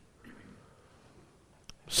congregation.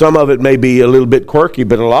 Some of it may be a little bit quirky,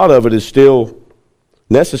 but a lot of it is still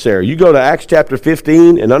necessary. You go to Acts chapter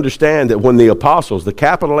 15 and understand that when the apostles, the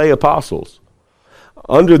capital A apostles,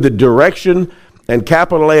 under the direction and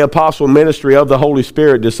capital A apostle ministry of the Holy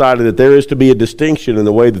Spirit, decided that there is to be a distinction in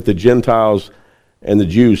the way that the Gentiles and the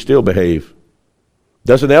Jews still behave.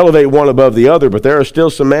 Doesn't elevate one above the other, but there are still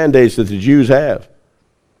some mandates that the Jews have.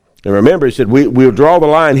 And remember, he said, we'll draw the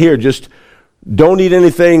line here. Just don't eat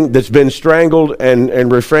anything that's been strangled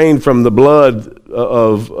and refrain from the blood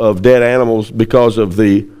of dead animals because of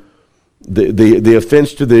the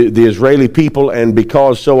offense to the Israeli people, and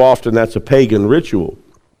because so often that's a pagan ritual.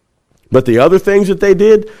 But the other things that they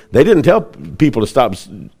didn't tell people to stop.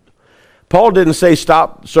 Paul didn't say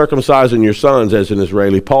stop circumcising your sons as an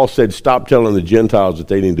Israeli. Paul said stop telling the Gentiles that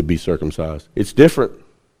they need to be circumcised. It's different.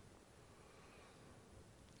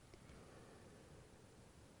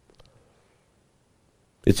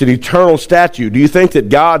 It's an eternal statute. Do you think that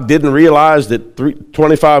God didn't realize that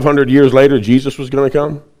 2,500 years later Jesus was going to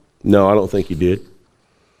come? No, I don't think he did.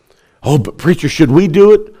 Oh, but preacher, should we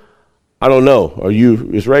do it? I don't know. Are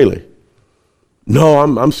you Israeli? No,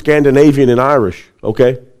 I'm Scandinavian and Irish.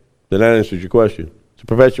 Okay, then that answers your question. It's a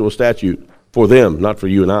perpetual statute for them, not for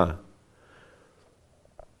you and I.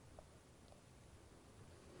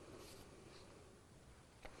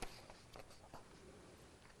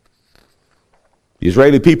 The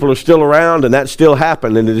Israeli people are still around, and that still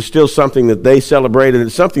happened, and it is still something that they celebrate, and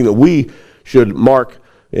it's something that we should mark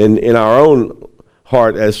in our own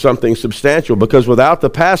heart as something substantial, because without the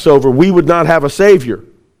Passover, we would not have a Savior.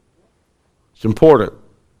 It's important.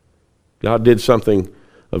 God did something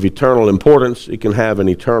of eternal importance. It can have an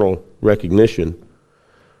eternal recognition.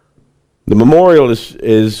 The memorial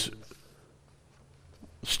is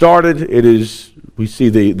started. We see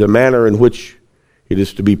the manner in which it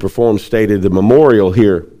is to be performed stated. The memorial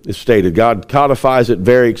here is stated. God codifies it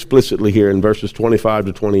very explicitly here in verses 25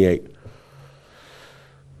 to 28.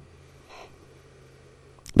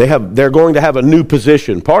 They're going to have a new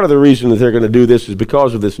position. Part of the reason that they're going to do this is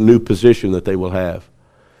because of this new position that they will have.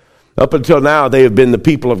 Up until now, they have been the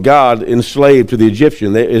people of God enslaved to the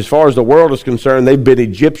Egyptian. As far as the world is concerned, they've been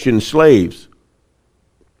Egyptian slaves,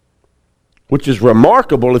 which is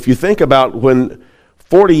remarkable if you think about when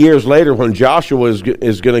 40 years later, when Joshua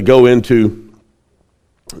is going to go into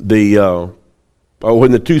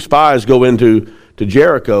when the two spies go into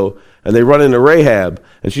Jericho, and they run into Rahab,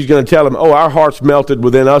 and she's going to tell them, oh, our hearts melted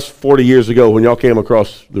within us 40 years ago when y'all came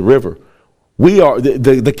across the river.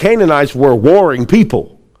 The Canaanites were warring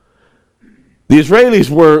people. The Israelis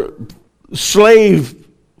were slave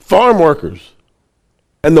farm workers.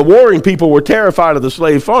 And the warring people were terrified of the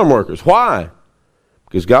slave farm workers. Why?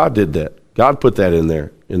 Because God did that. God put that in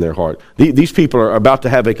their heart. These people are about to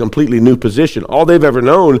have a completely new position. All they've ever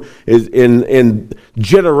known is in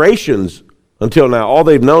generations until now, all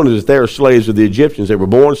they've known is they're slaves of the Egyptians. They were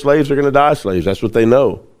born slaves, they're going to die slaves. That's what they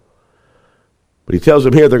know. But he tells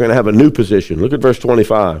them here they're going to have a new position. Look at verse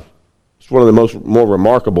 25. It's one of the more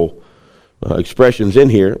remarkable expressions in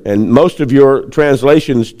here. And most of your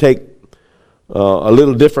translations take a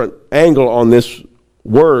little different angle on this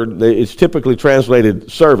word. It's typically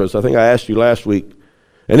translated service. I think I asked you last week.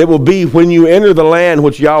 And it will be when you enter the land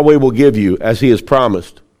which Yahweh will give you, as he has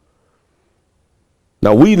promised.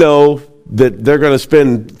 Now we know that they're going to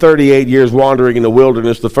spend 38 years wandering in the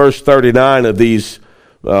wilderness. The first 39 of these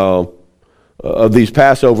Passovers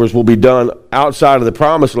will be done outside of the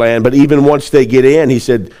promised land. But even once they get in, he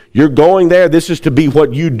said, you're going there. This is to be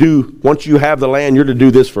what you do. Once you have the land, you're to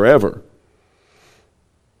do this forever.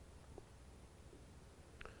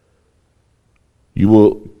 You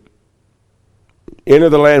will enter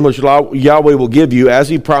the land which Yahweh will give you. As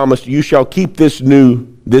he promised, you shall keep this new.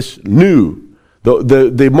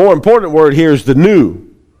 The more important word here is the new.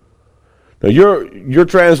 Now your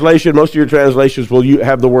translation, most of your translations will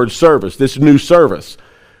have the word service, this new service.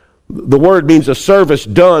 The word means a service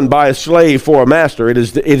done by a slave for a master. It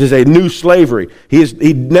is a new slavery.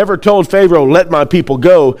 He never told Pharaoh, let my people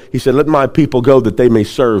go. He said, let my people go that they may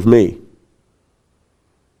serve me.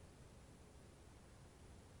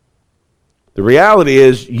 The reality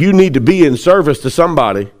is you need to be in service to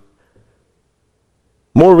somebody.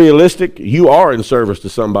 More realistic, you are in service to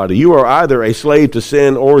somebody. You are either a slave to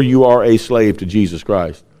sin or you are a slave to Jesus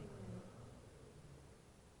Christ.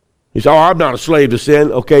 You say, oh, I'm not a slave to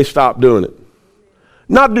sin. Okay, stop doing it.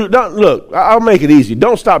 Look, I'll make it easy.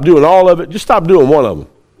 Don't stop doing all of it. Just stop doing one of them.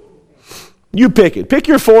 You pick it. Pick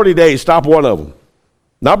your 40 days. Stop one of them.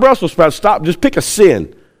 Not Brussels sprouts. Stop. Just pick a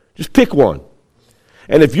sin. Just pick one.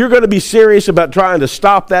 And if you're going to be serious about trying to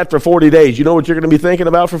stop that for 40 days, you know what you're going to be thinking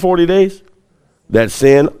about for 40 days? That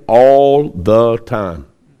sin all the time.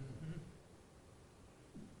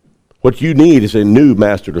 What you need is a new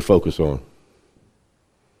master to focus on.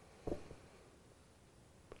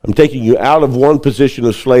 I'm taking you out of one position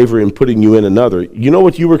of slavery and putting you in another. You know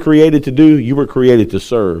what you were created to do? You were created to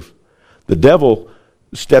serve. The devil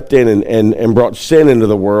stepped in and brought sin into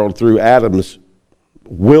the world through Adam's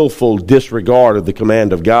willful disregard of the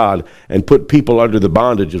command of God and put people under the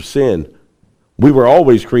bondage of sin. We were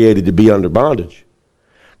always created to be under bondage.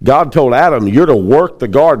 God told Adam, you're to work the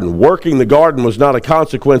garden. Working the garden was not a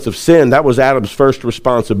consequence of sin. That was Adam's first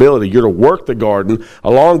responsibility. You're to work the garden.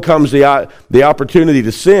 Along comes the opportunity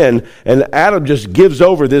to sin, and Adam just gives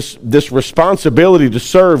over this responsibility to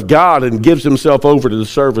serve God and gives himself over to the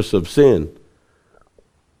service of sin.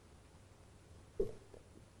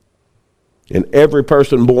 And every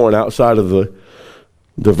person born outside of the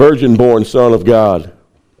virgin-born Son of God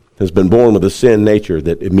has been born with a sin nature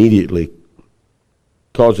that immediately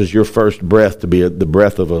causes your first breath to be the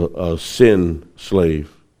breath of a sin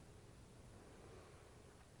slave.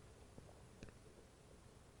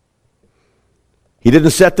 He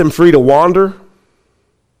didn't set them free to wander.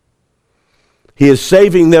 He is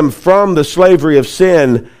saving them from the slavery of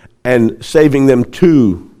sin and saving them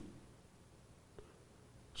to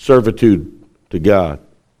servitude to God.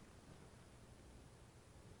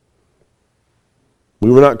 We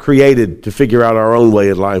were not created to figure out our own way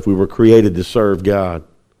in life. We were created to serve God.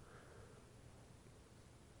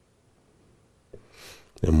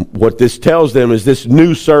 And what this tells them is this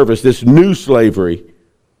new service, this new slavery,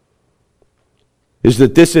 is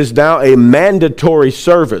that this is now a mandatory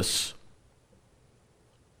service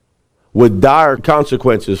with dire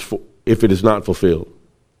consequences if it is not fulfilled.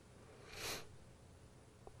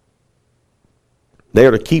 They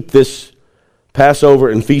are to keep this Passover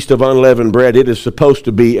and Feast of Unleavened Bread. It is supposed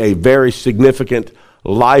to be a very significant,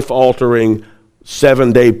 life-altering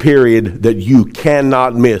 7-day period that you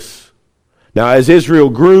cannot miss. Now, as Israel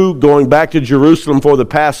grew, going back to Jerusalem for the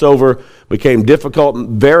Passover became difficult.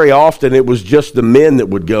 Very often it was just the men that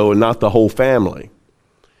would go and not the whole family.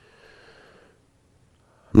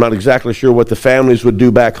 I'm not exactly sure what the families would do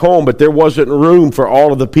back home, but there wasn't room for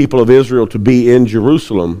all of the people of Israel to be in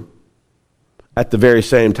Jerusalem at the very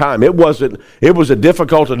same time. It was a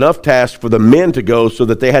difficult enough task for the men to go, so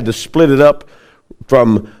that they had to split it up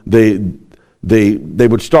from they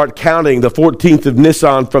would start counting the 14th of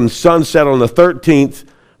Nisan from sunset on the 13th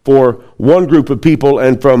for one group of people,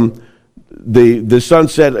 and from the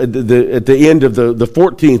sunset at the end of the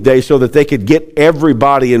 14th day, so that they could get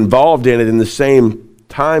everybody involved in it in the same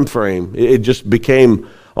time frame. It just became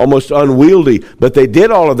almost unwieldy. But they did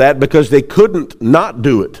all of that because they couldn't not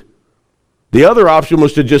do it. The other option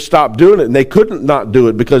was to just stop doing it, and they couldn't not do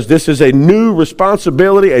it because this is a new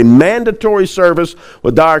responsibility, a mandatory service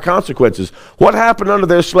with dire consequences. What happened under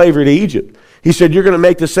their slavery to Egypt? He said, you're going to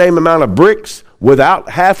make the same amount of bricks without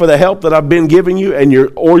half of the help that I've been giving you, and you're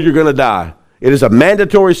going to die. It is a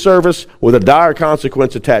mandatory service with a dire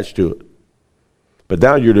consequence attached to it. But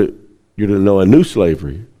now you're to know a new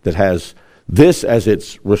slavery that has this as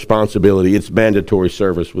its responsibility, its mandatory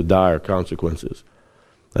service with dire consequences.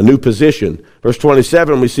 A new position. Verse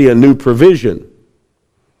 27, we see a new provision.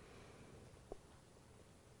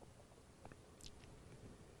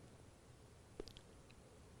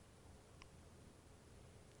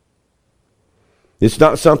 It's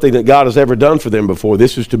not something that God has ever done for them before.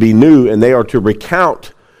 This is to be new, and they are to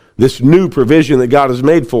recount this new provision that God has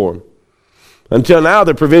made for them. Until now,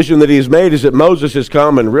 the provision that he has made is that Moses has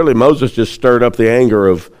come, and really Moses just stirred up the anger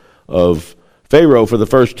of Pharaoh for the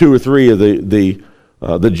first 2 or 3 of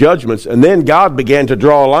the judgments. And then God began to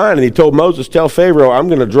draw a line, and he told Moses, tell Pharaoh, I'm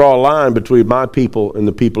going to draw a line between my people and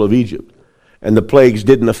the people of Egypt. And the plagues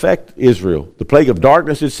didn't affect Israel. The plague of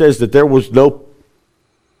darkness, it says that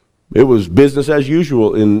it was business as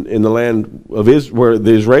usual in the land of where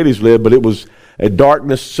the Israelis lived, but it was a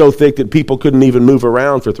darkness so thick that people couldn't even move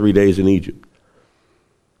around for 3 days in Egypt.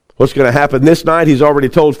 What's going to happen this night? He's already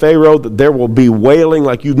told Pharaoh that there will be wailing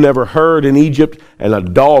like you've never heard in Egypt, and a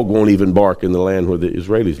dog won't even bark in the land where the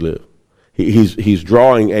Israelis live. He's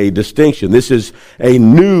drawing a distinction. This is a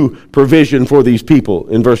new provision for these people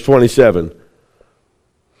in verse 27.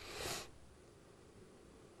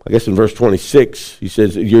 I guess in verse 26, he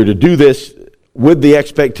says, you're to do this with the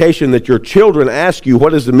expectation that your children ask you,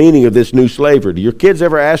 what is the meaning of this new slavery? Do your kids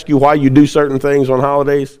ever ask you why you do certain things on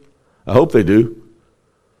holidays? I hope they do.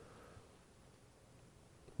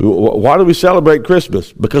 Why do we celebrate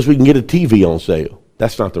Christmas? Because we can get a TV on sale.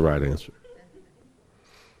 That's not the right answer.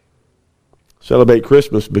 Celebrate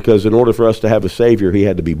Christmas because in order for us to have a Savior, he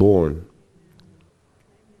had to be born.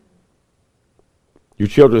 Your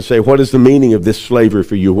children say, what is the meaning of this slavery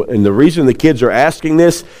for you? And the reason the kids are asking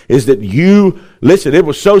this is that listen, it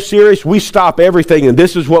was so serious, we stop everything and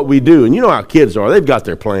this is what we do. And you know how kids are. They've got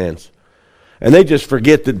their plans. And they just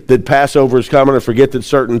forget that Passover is coming, or forget that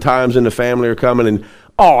certain times in the family are coming, and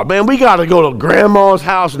oh, man, we got to go to Grandma's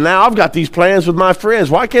house now. I've got these plans with my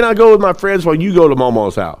friends. Why can't I go with my friends while you go to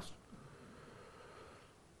Mama's house?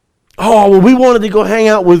 Oh, well, we wanted to go hang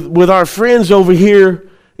out with our friends over here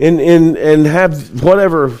and have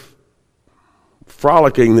whatever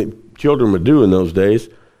frolicking that children would do in those days.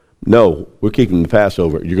 No, we're keeping the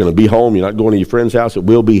Passover. You're going to be home. You're not going to your friend's house. It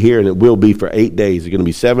will be here, and it will be for 8 days. It's going to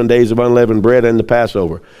be 7 days of unleavened bread and the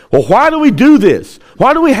Passover. Well, why do we do this?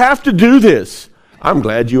 Why do we have to do this? I'm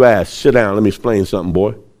glad you asked. Sit down. Let me explain something,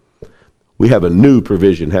 boy. We have a new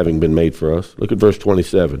provision having been made for us. Look at verse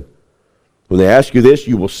 27. When they ask you this,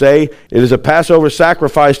 you will say, it is a Passover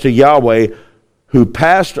sacrifice to Yahweh who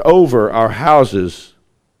passed over our houses,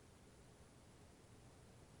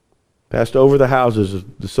 passed over the houses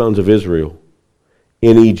of the sons of Israel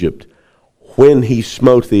in Egypt when he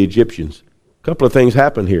smote the Egyptians. A couple of things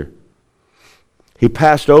happened here. He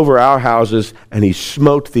passed over our houses and he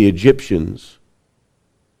smote the Egyptians.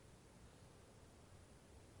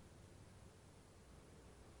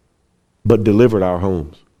 But delivered our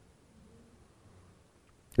homes.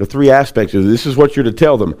 There are three aspects of this. This is what you're to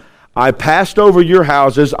tell them. I passed over your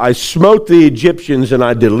houses, I smote the Egyptians, and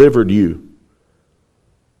I delivered you.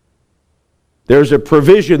 There's a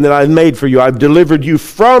provision that I've made for you. I've delivered you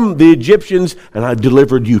from the Egyptians, and I've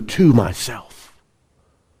delivered you to myself.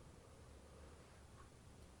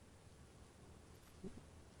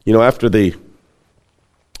 You know, after the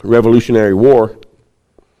Revolutionary War,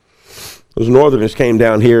 those Northerners came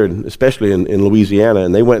down here, and especially in Louisiana,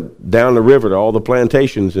 and they went down the river to all the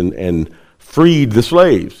plantations and freed the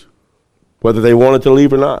slaves, whether they wanted to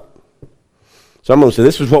leave or not. Some of them said,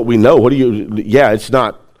 this is what we know. What do you, yeah, it's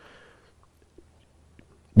not.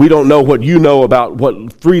 We don't know what you know about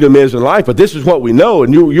what freedom is in life, but this is what we know.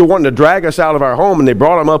 And you're wanting to drag us out of our home, and they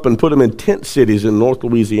brought them up and put them in tent cities in North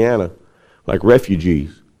Louisiana, like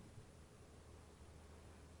refugees.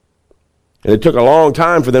 And it took a long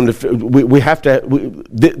time for them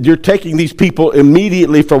to, you're taking these people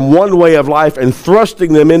immediately from one way of life and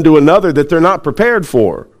thrusting them into another that they're not prepared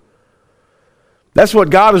for. That's what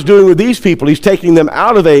God is doing with these people. He's taking them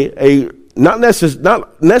out of a not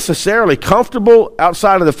necessarily comfortable,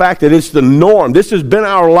 outside of the fact that it's the norm. This has been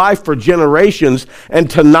our life for generations, and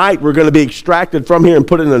tonight we're going to be extracted from here and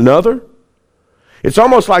put in another. It's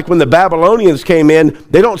almost like when the Babylonians came in,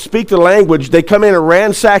 they don't speak the language. They come in and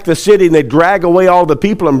ransack the city, and they drag away all the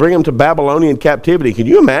people and bring them to Babylonian captivity. Can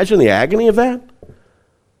you imagine the agony of that?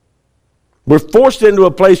 We're forced into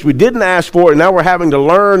a place we didn't ask for, and now we're having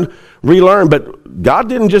to relearn. But God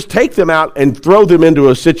didn't just take them out and throw them into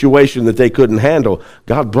a situation that they couldn't handle.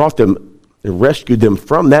 God brought them and rescued them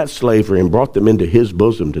from that slavery and brought them into his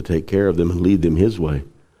bosom to take care of them and lead them his way.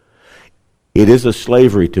 It is a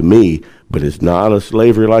slavery to me, but it's not a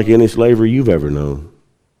slavery like any slavery you've ever known.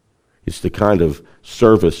 It's the kind of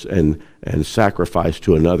service and sacrifice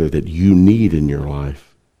to another that you need in your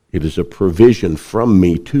life. It is a provision from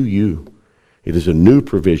me to you. It is a new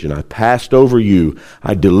provision. I passed over you.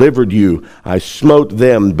 I delivered you. I smote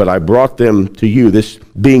them, but I brought them to you. This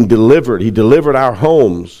being delivered, he delivered our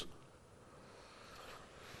homes.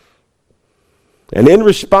 And in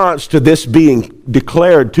response to this being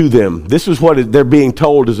declared to them, this is what they're being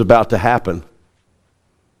told is about to happen.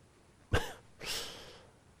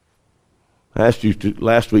 I asked you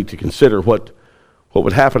last week to consider what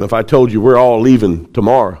would happen if I told you we're all leaving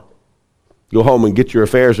tomorrow. Go home and get your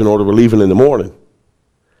affairs in order. We're leaving in the morning.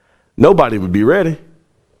 Nobody would be ready.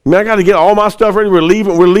 I mean, I got to get all my stuff ready. We're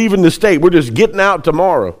leaving the state. We're just getting out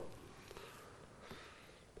tomorrow.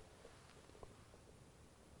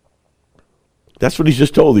 That's what he's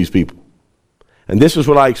just told these people. And this is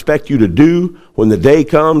what I expect you to do when the day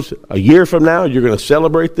comes. A year from now, you're going to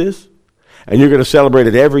celebrate this. And you're going to celebrate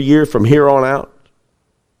it every year from here on out.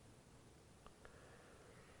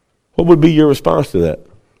 What would be your response to that?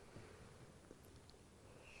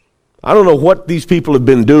 I don't know what these people have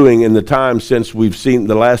been doing in the time since we've seen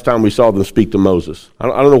the last time we saw them speak to Moses. I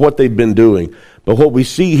don't know what they've been doing. But what we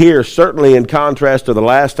see here, certainly in contrast to the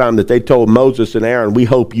last time that they told Moses and Aaron, we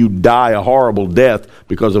hope you die a horrible death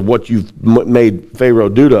because of what you've made Pharaoh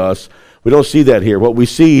do to us. We don't see that here. What we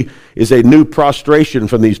see is a new prostration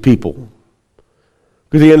from these people.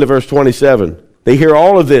 Look at the end of verse 27. They hear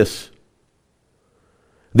all of this.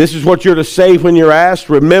 This is what you're to say when you're asked.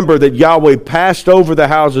 Remember that Yahweh passed over the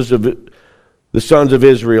houses of the sons of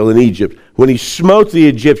Israel in Egypt when he smote the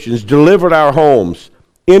Egyptians, delivered our homes.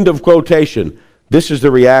 End of quotation. This is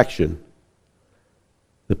the reaction.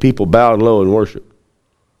 The people bowed low in worship.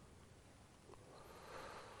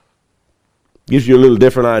 Gives you a little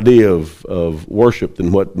different idea of worship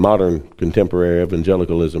than what modern contemporary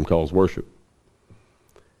evangelicalism calls worship.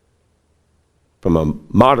 From a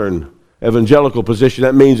modern evangelical position,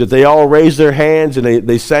 that means that they all raised their hands and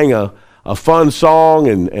they sang a fun song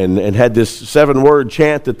and had this 7-word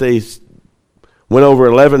chant that they went over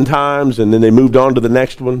 11 times, and then they moved on to the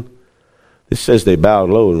next one. This says they bowed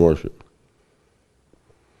low in worship.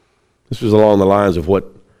 This was along the lines of what...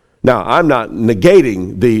 Now, I'm not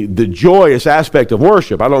negating the joyous aspect of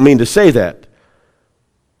worship. I don't mean to say that.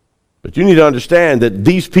 But you need to understand that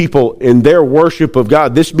these people, in their worship of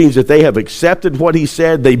God, this means that they have accepted what he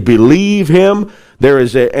said. They believe him. There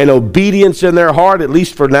is an obedience in their heart, at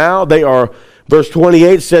least for now. They are, verse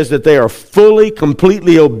 28 says that they are fully,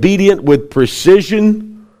 completely obedient with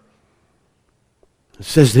precision. It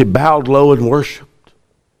says they bowed low and worshiped.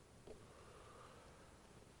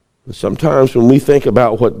 And sometimes when we think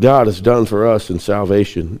about what God has done for us in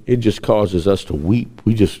salvation, it just causes us to weep.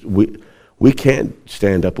 We can't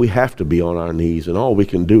stand up. We have to be on our knees, and all we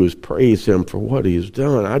can do is praise him for what he has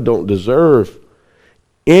done. I don't deserve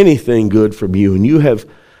anything good from you, and you have,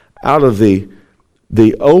 out of the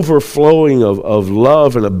overflowing of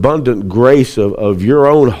love and abundant grace of your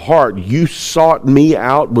own heart, you sought me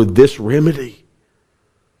out with this remedy.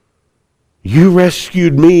 You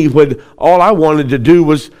rescued me when all I wanted to do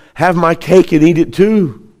was have my cake and eat it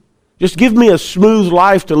too. Just give me a smooth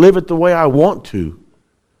life to live it the way I want to.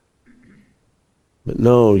 But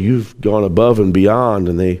no, you've gone above and beyond,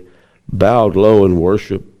 and they bowed low and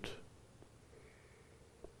worshiped.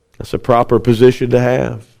 That's a proper position to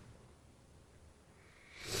have.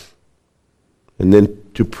 And then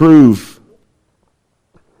to prove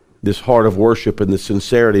this heart of worship and the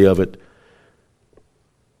sincerity of it,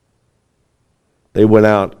 they went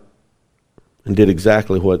out and did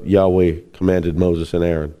exactly what Yahweh commanded Moses and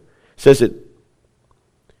Aaron. He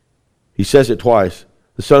says it twice.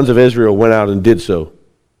 The sons of Israel went out and did so.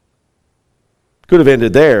 Could have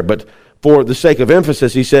ended there, but for the sake of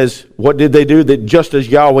emphasis, he says, what did they do? That just as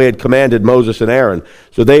Yahweh had commanded Moses and Aaron.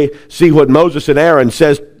 So they see what Moses and Aaron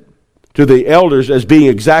says to the elders as being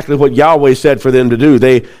exactly what Yahweh said for them to do.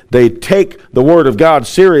 They take the word of God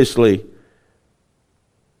seriously.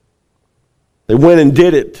 They went and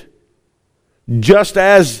did it. Just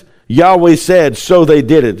as Yahweh said, so they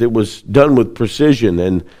did it. It was done with precision.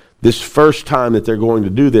 And this first time that they're going to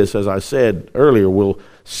do this, as I said earlier, will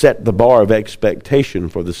set the bar of expectation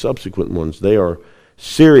for the subsequent ones. They are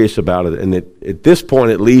serious about it. And at this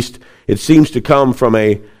point, at least, it seems to come from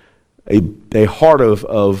a heart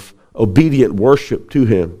of obedient worship to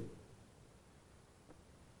him.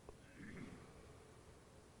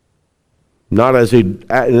 Not as an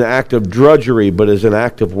act of drudgery, but as an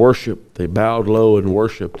act of worship. They bowed low and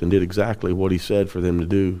worshiped and did exactly what he said for them to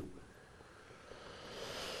do.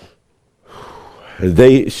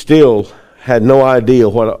 They still had no idea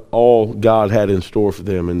what all God had in store for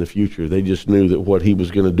them in the future. They just knew that what he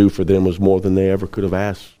was going to do for them was more than they ever could have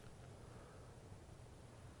asked.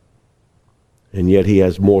 And yet he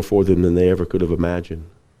has more for them than they ever could have imagined.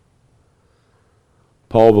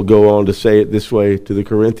 Paul will go on to say it this way to the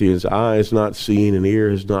Corinthians: eye has not seen and ear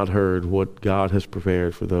has not heard what God has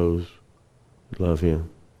prepared for those who love him,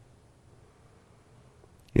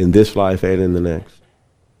 in this life and in the next.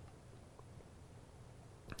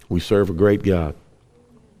 We serve a great God.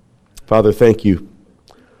 Father, thank you.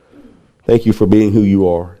 Thank you for being who you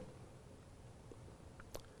are.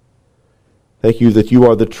 Thank you that you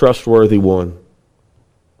are the trustworthy one.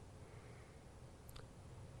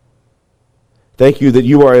 Thank you that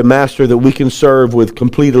you are a master that we can serve with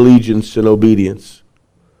complete allegiance and obedience.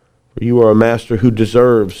 For you are a master who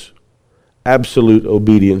deserves absolute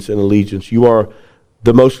obedience and allegiance. You are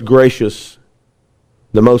the most gracious,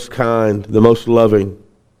 the most kind, the most loving,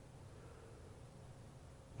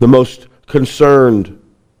 the most concerned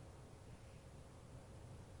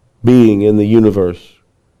being in the universe.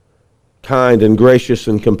 Kind and gracious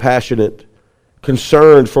and compassionate,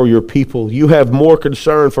 concerned for your people. You have more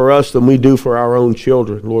concern for us than we do for our own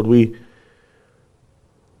children. Lord, we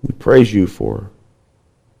praise you for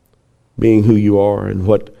being who you are and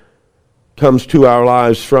what comes to our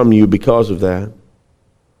lives from you because of that.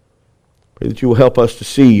 Pray that you will help us to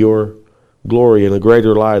see your glory in a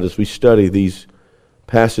greater light as we study these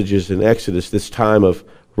passages in Exodus, this time of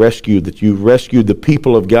rescue, that you rescued the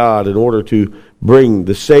people of God in order to bring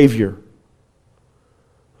the Savior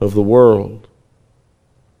of the world.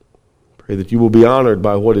 Pray that you will be honored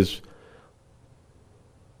by what is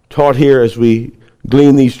taught here as we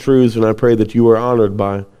glean these truths, and I pray that you are honored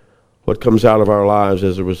by what comes out of our lives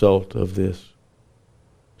as a result of this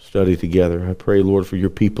study together. I pray, Lord, for your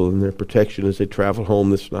people and their protection as they travel home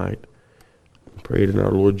this night. I pray it in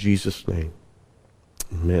our Lord Jesus' name.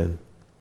 Amen.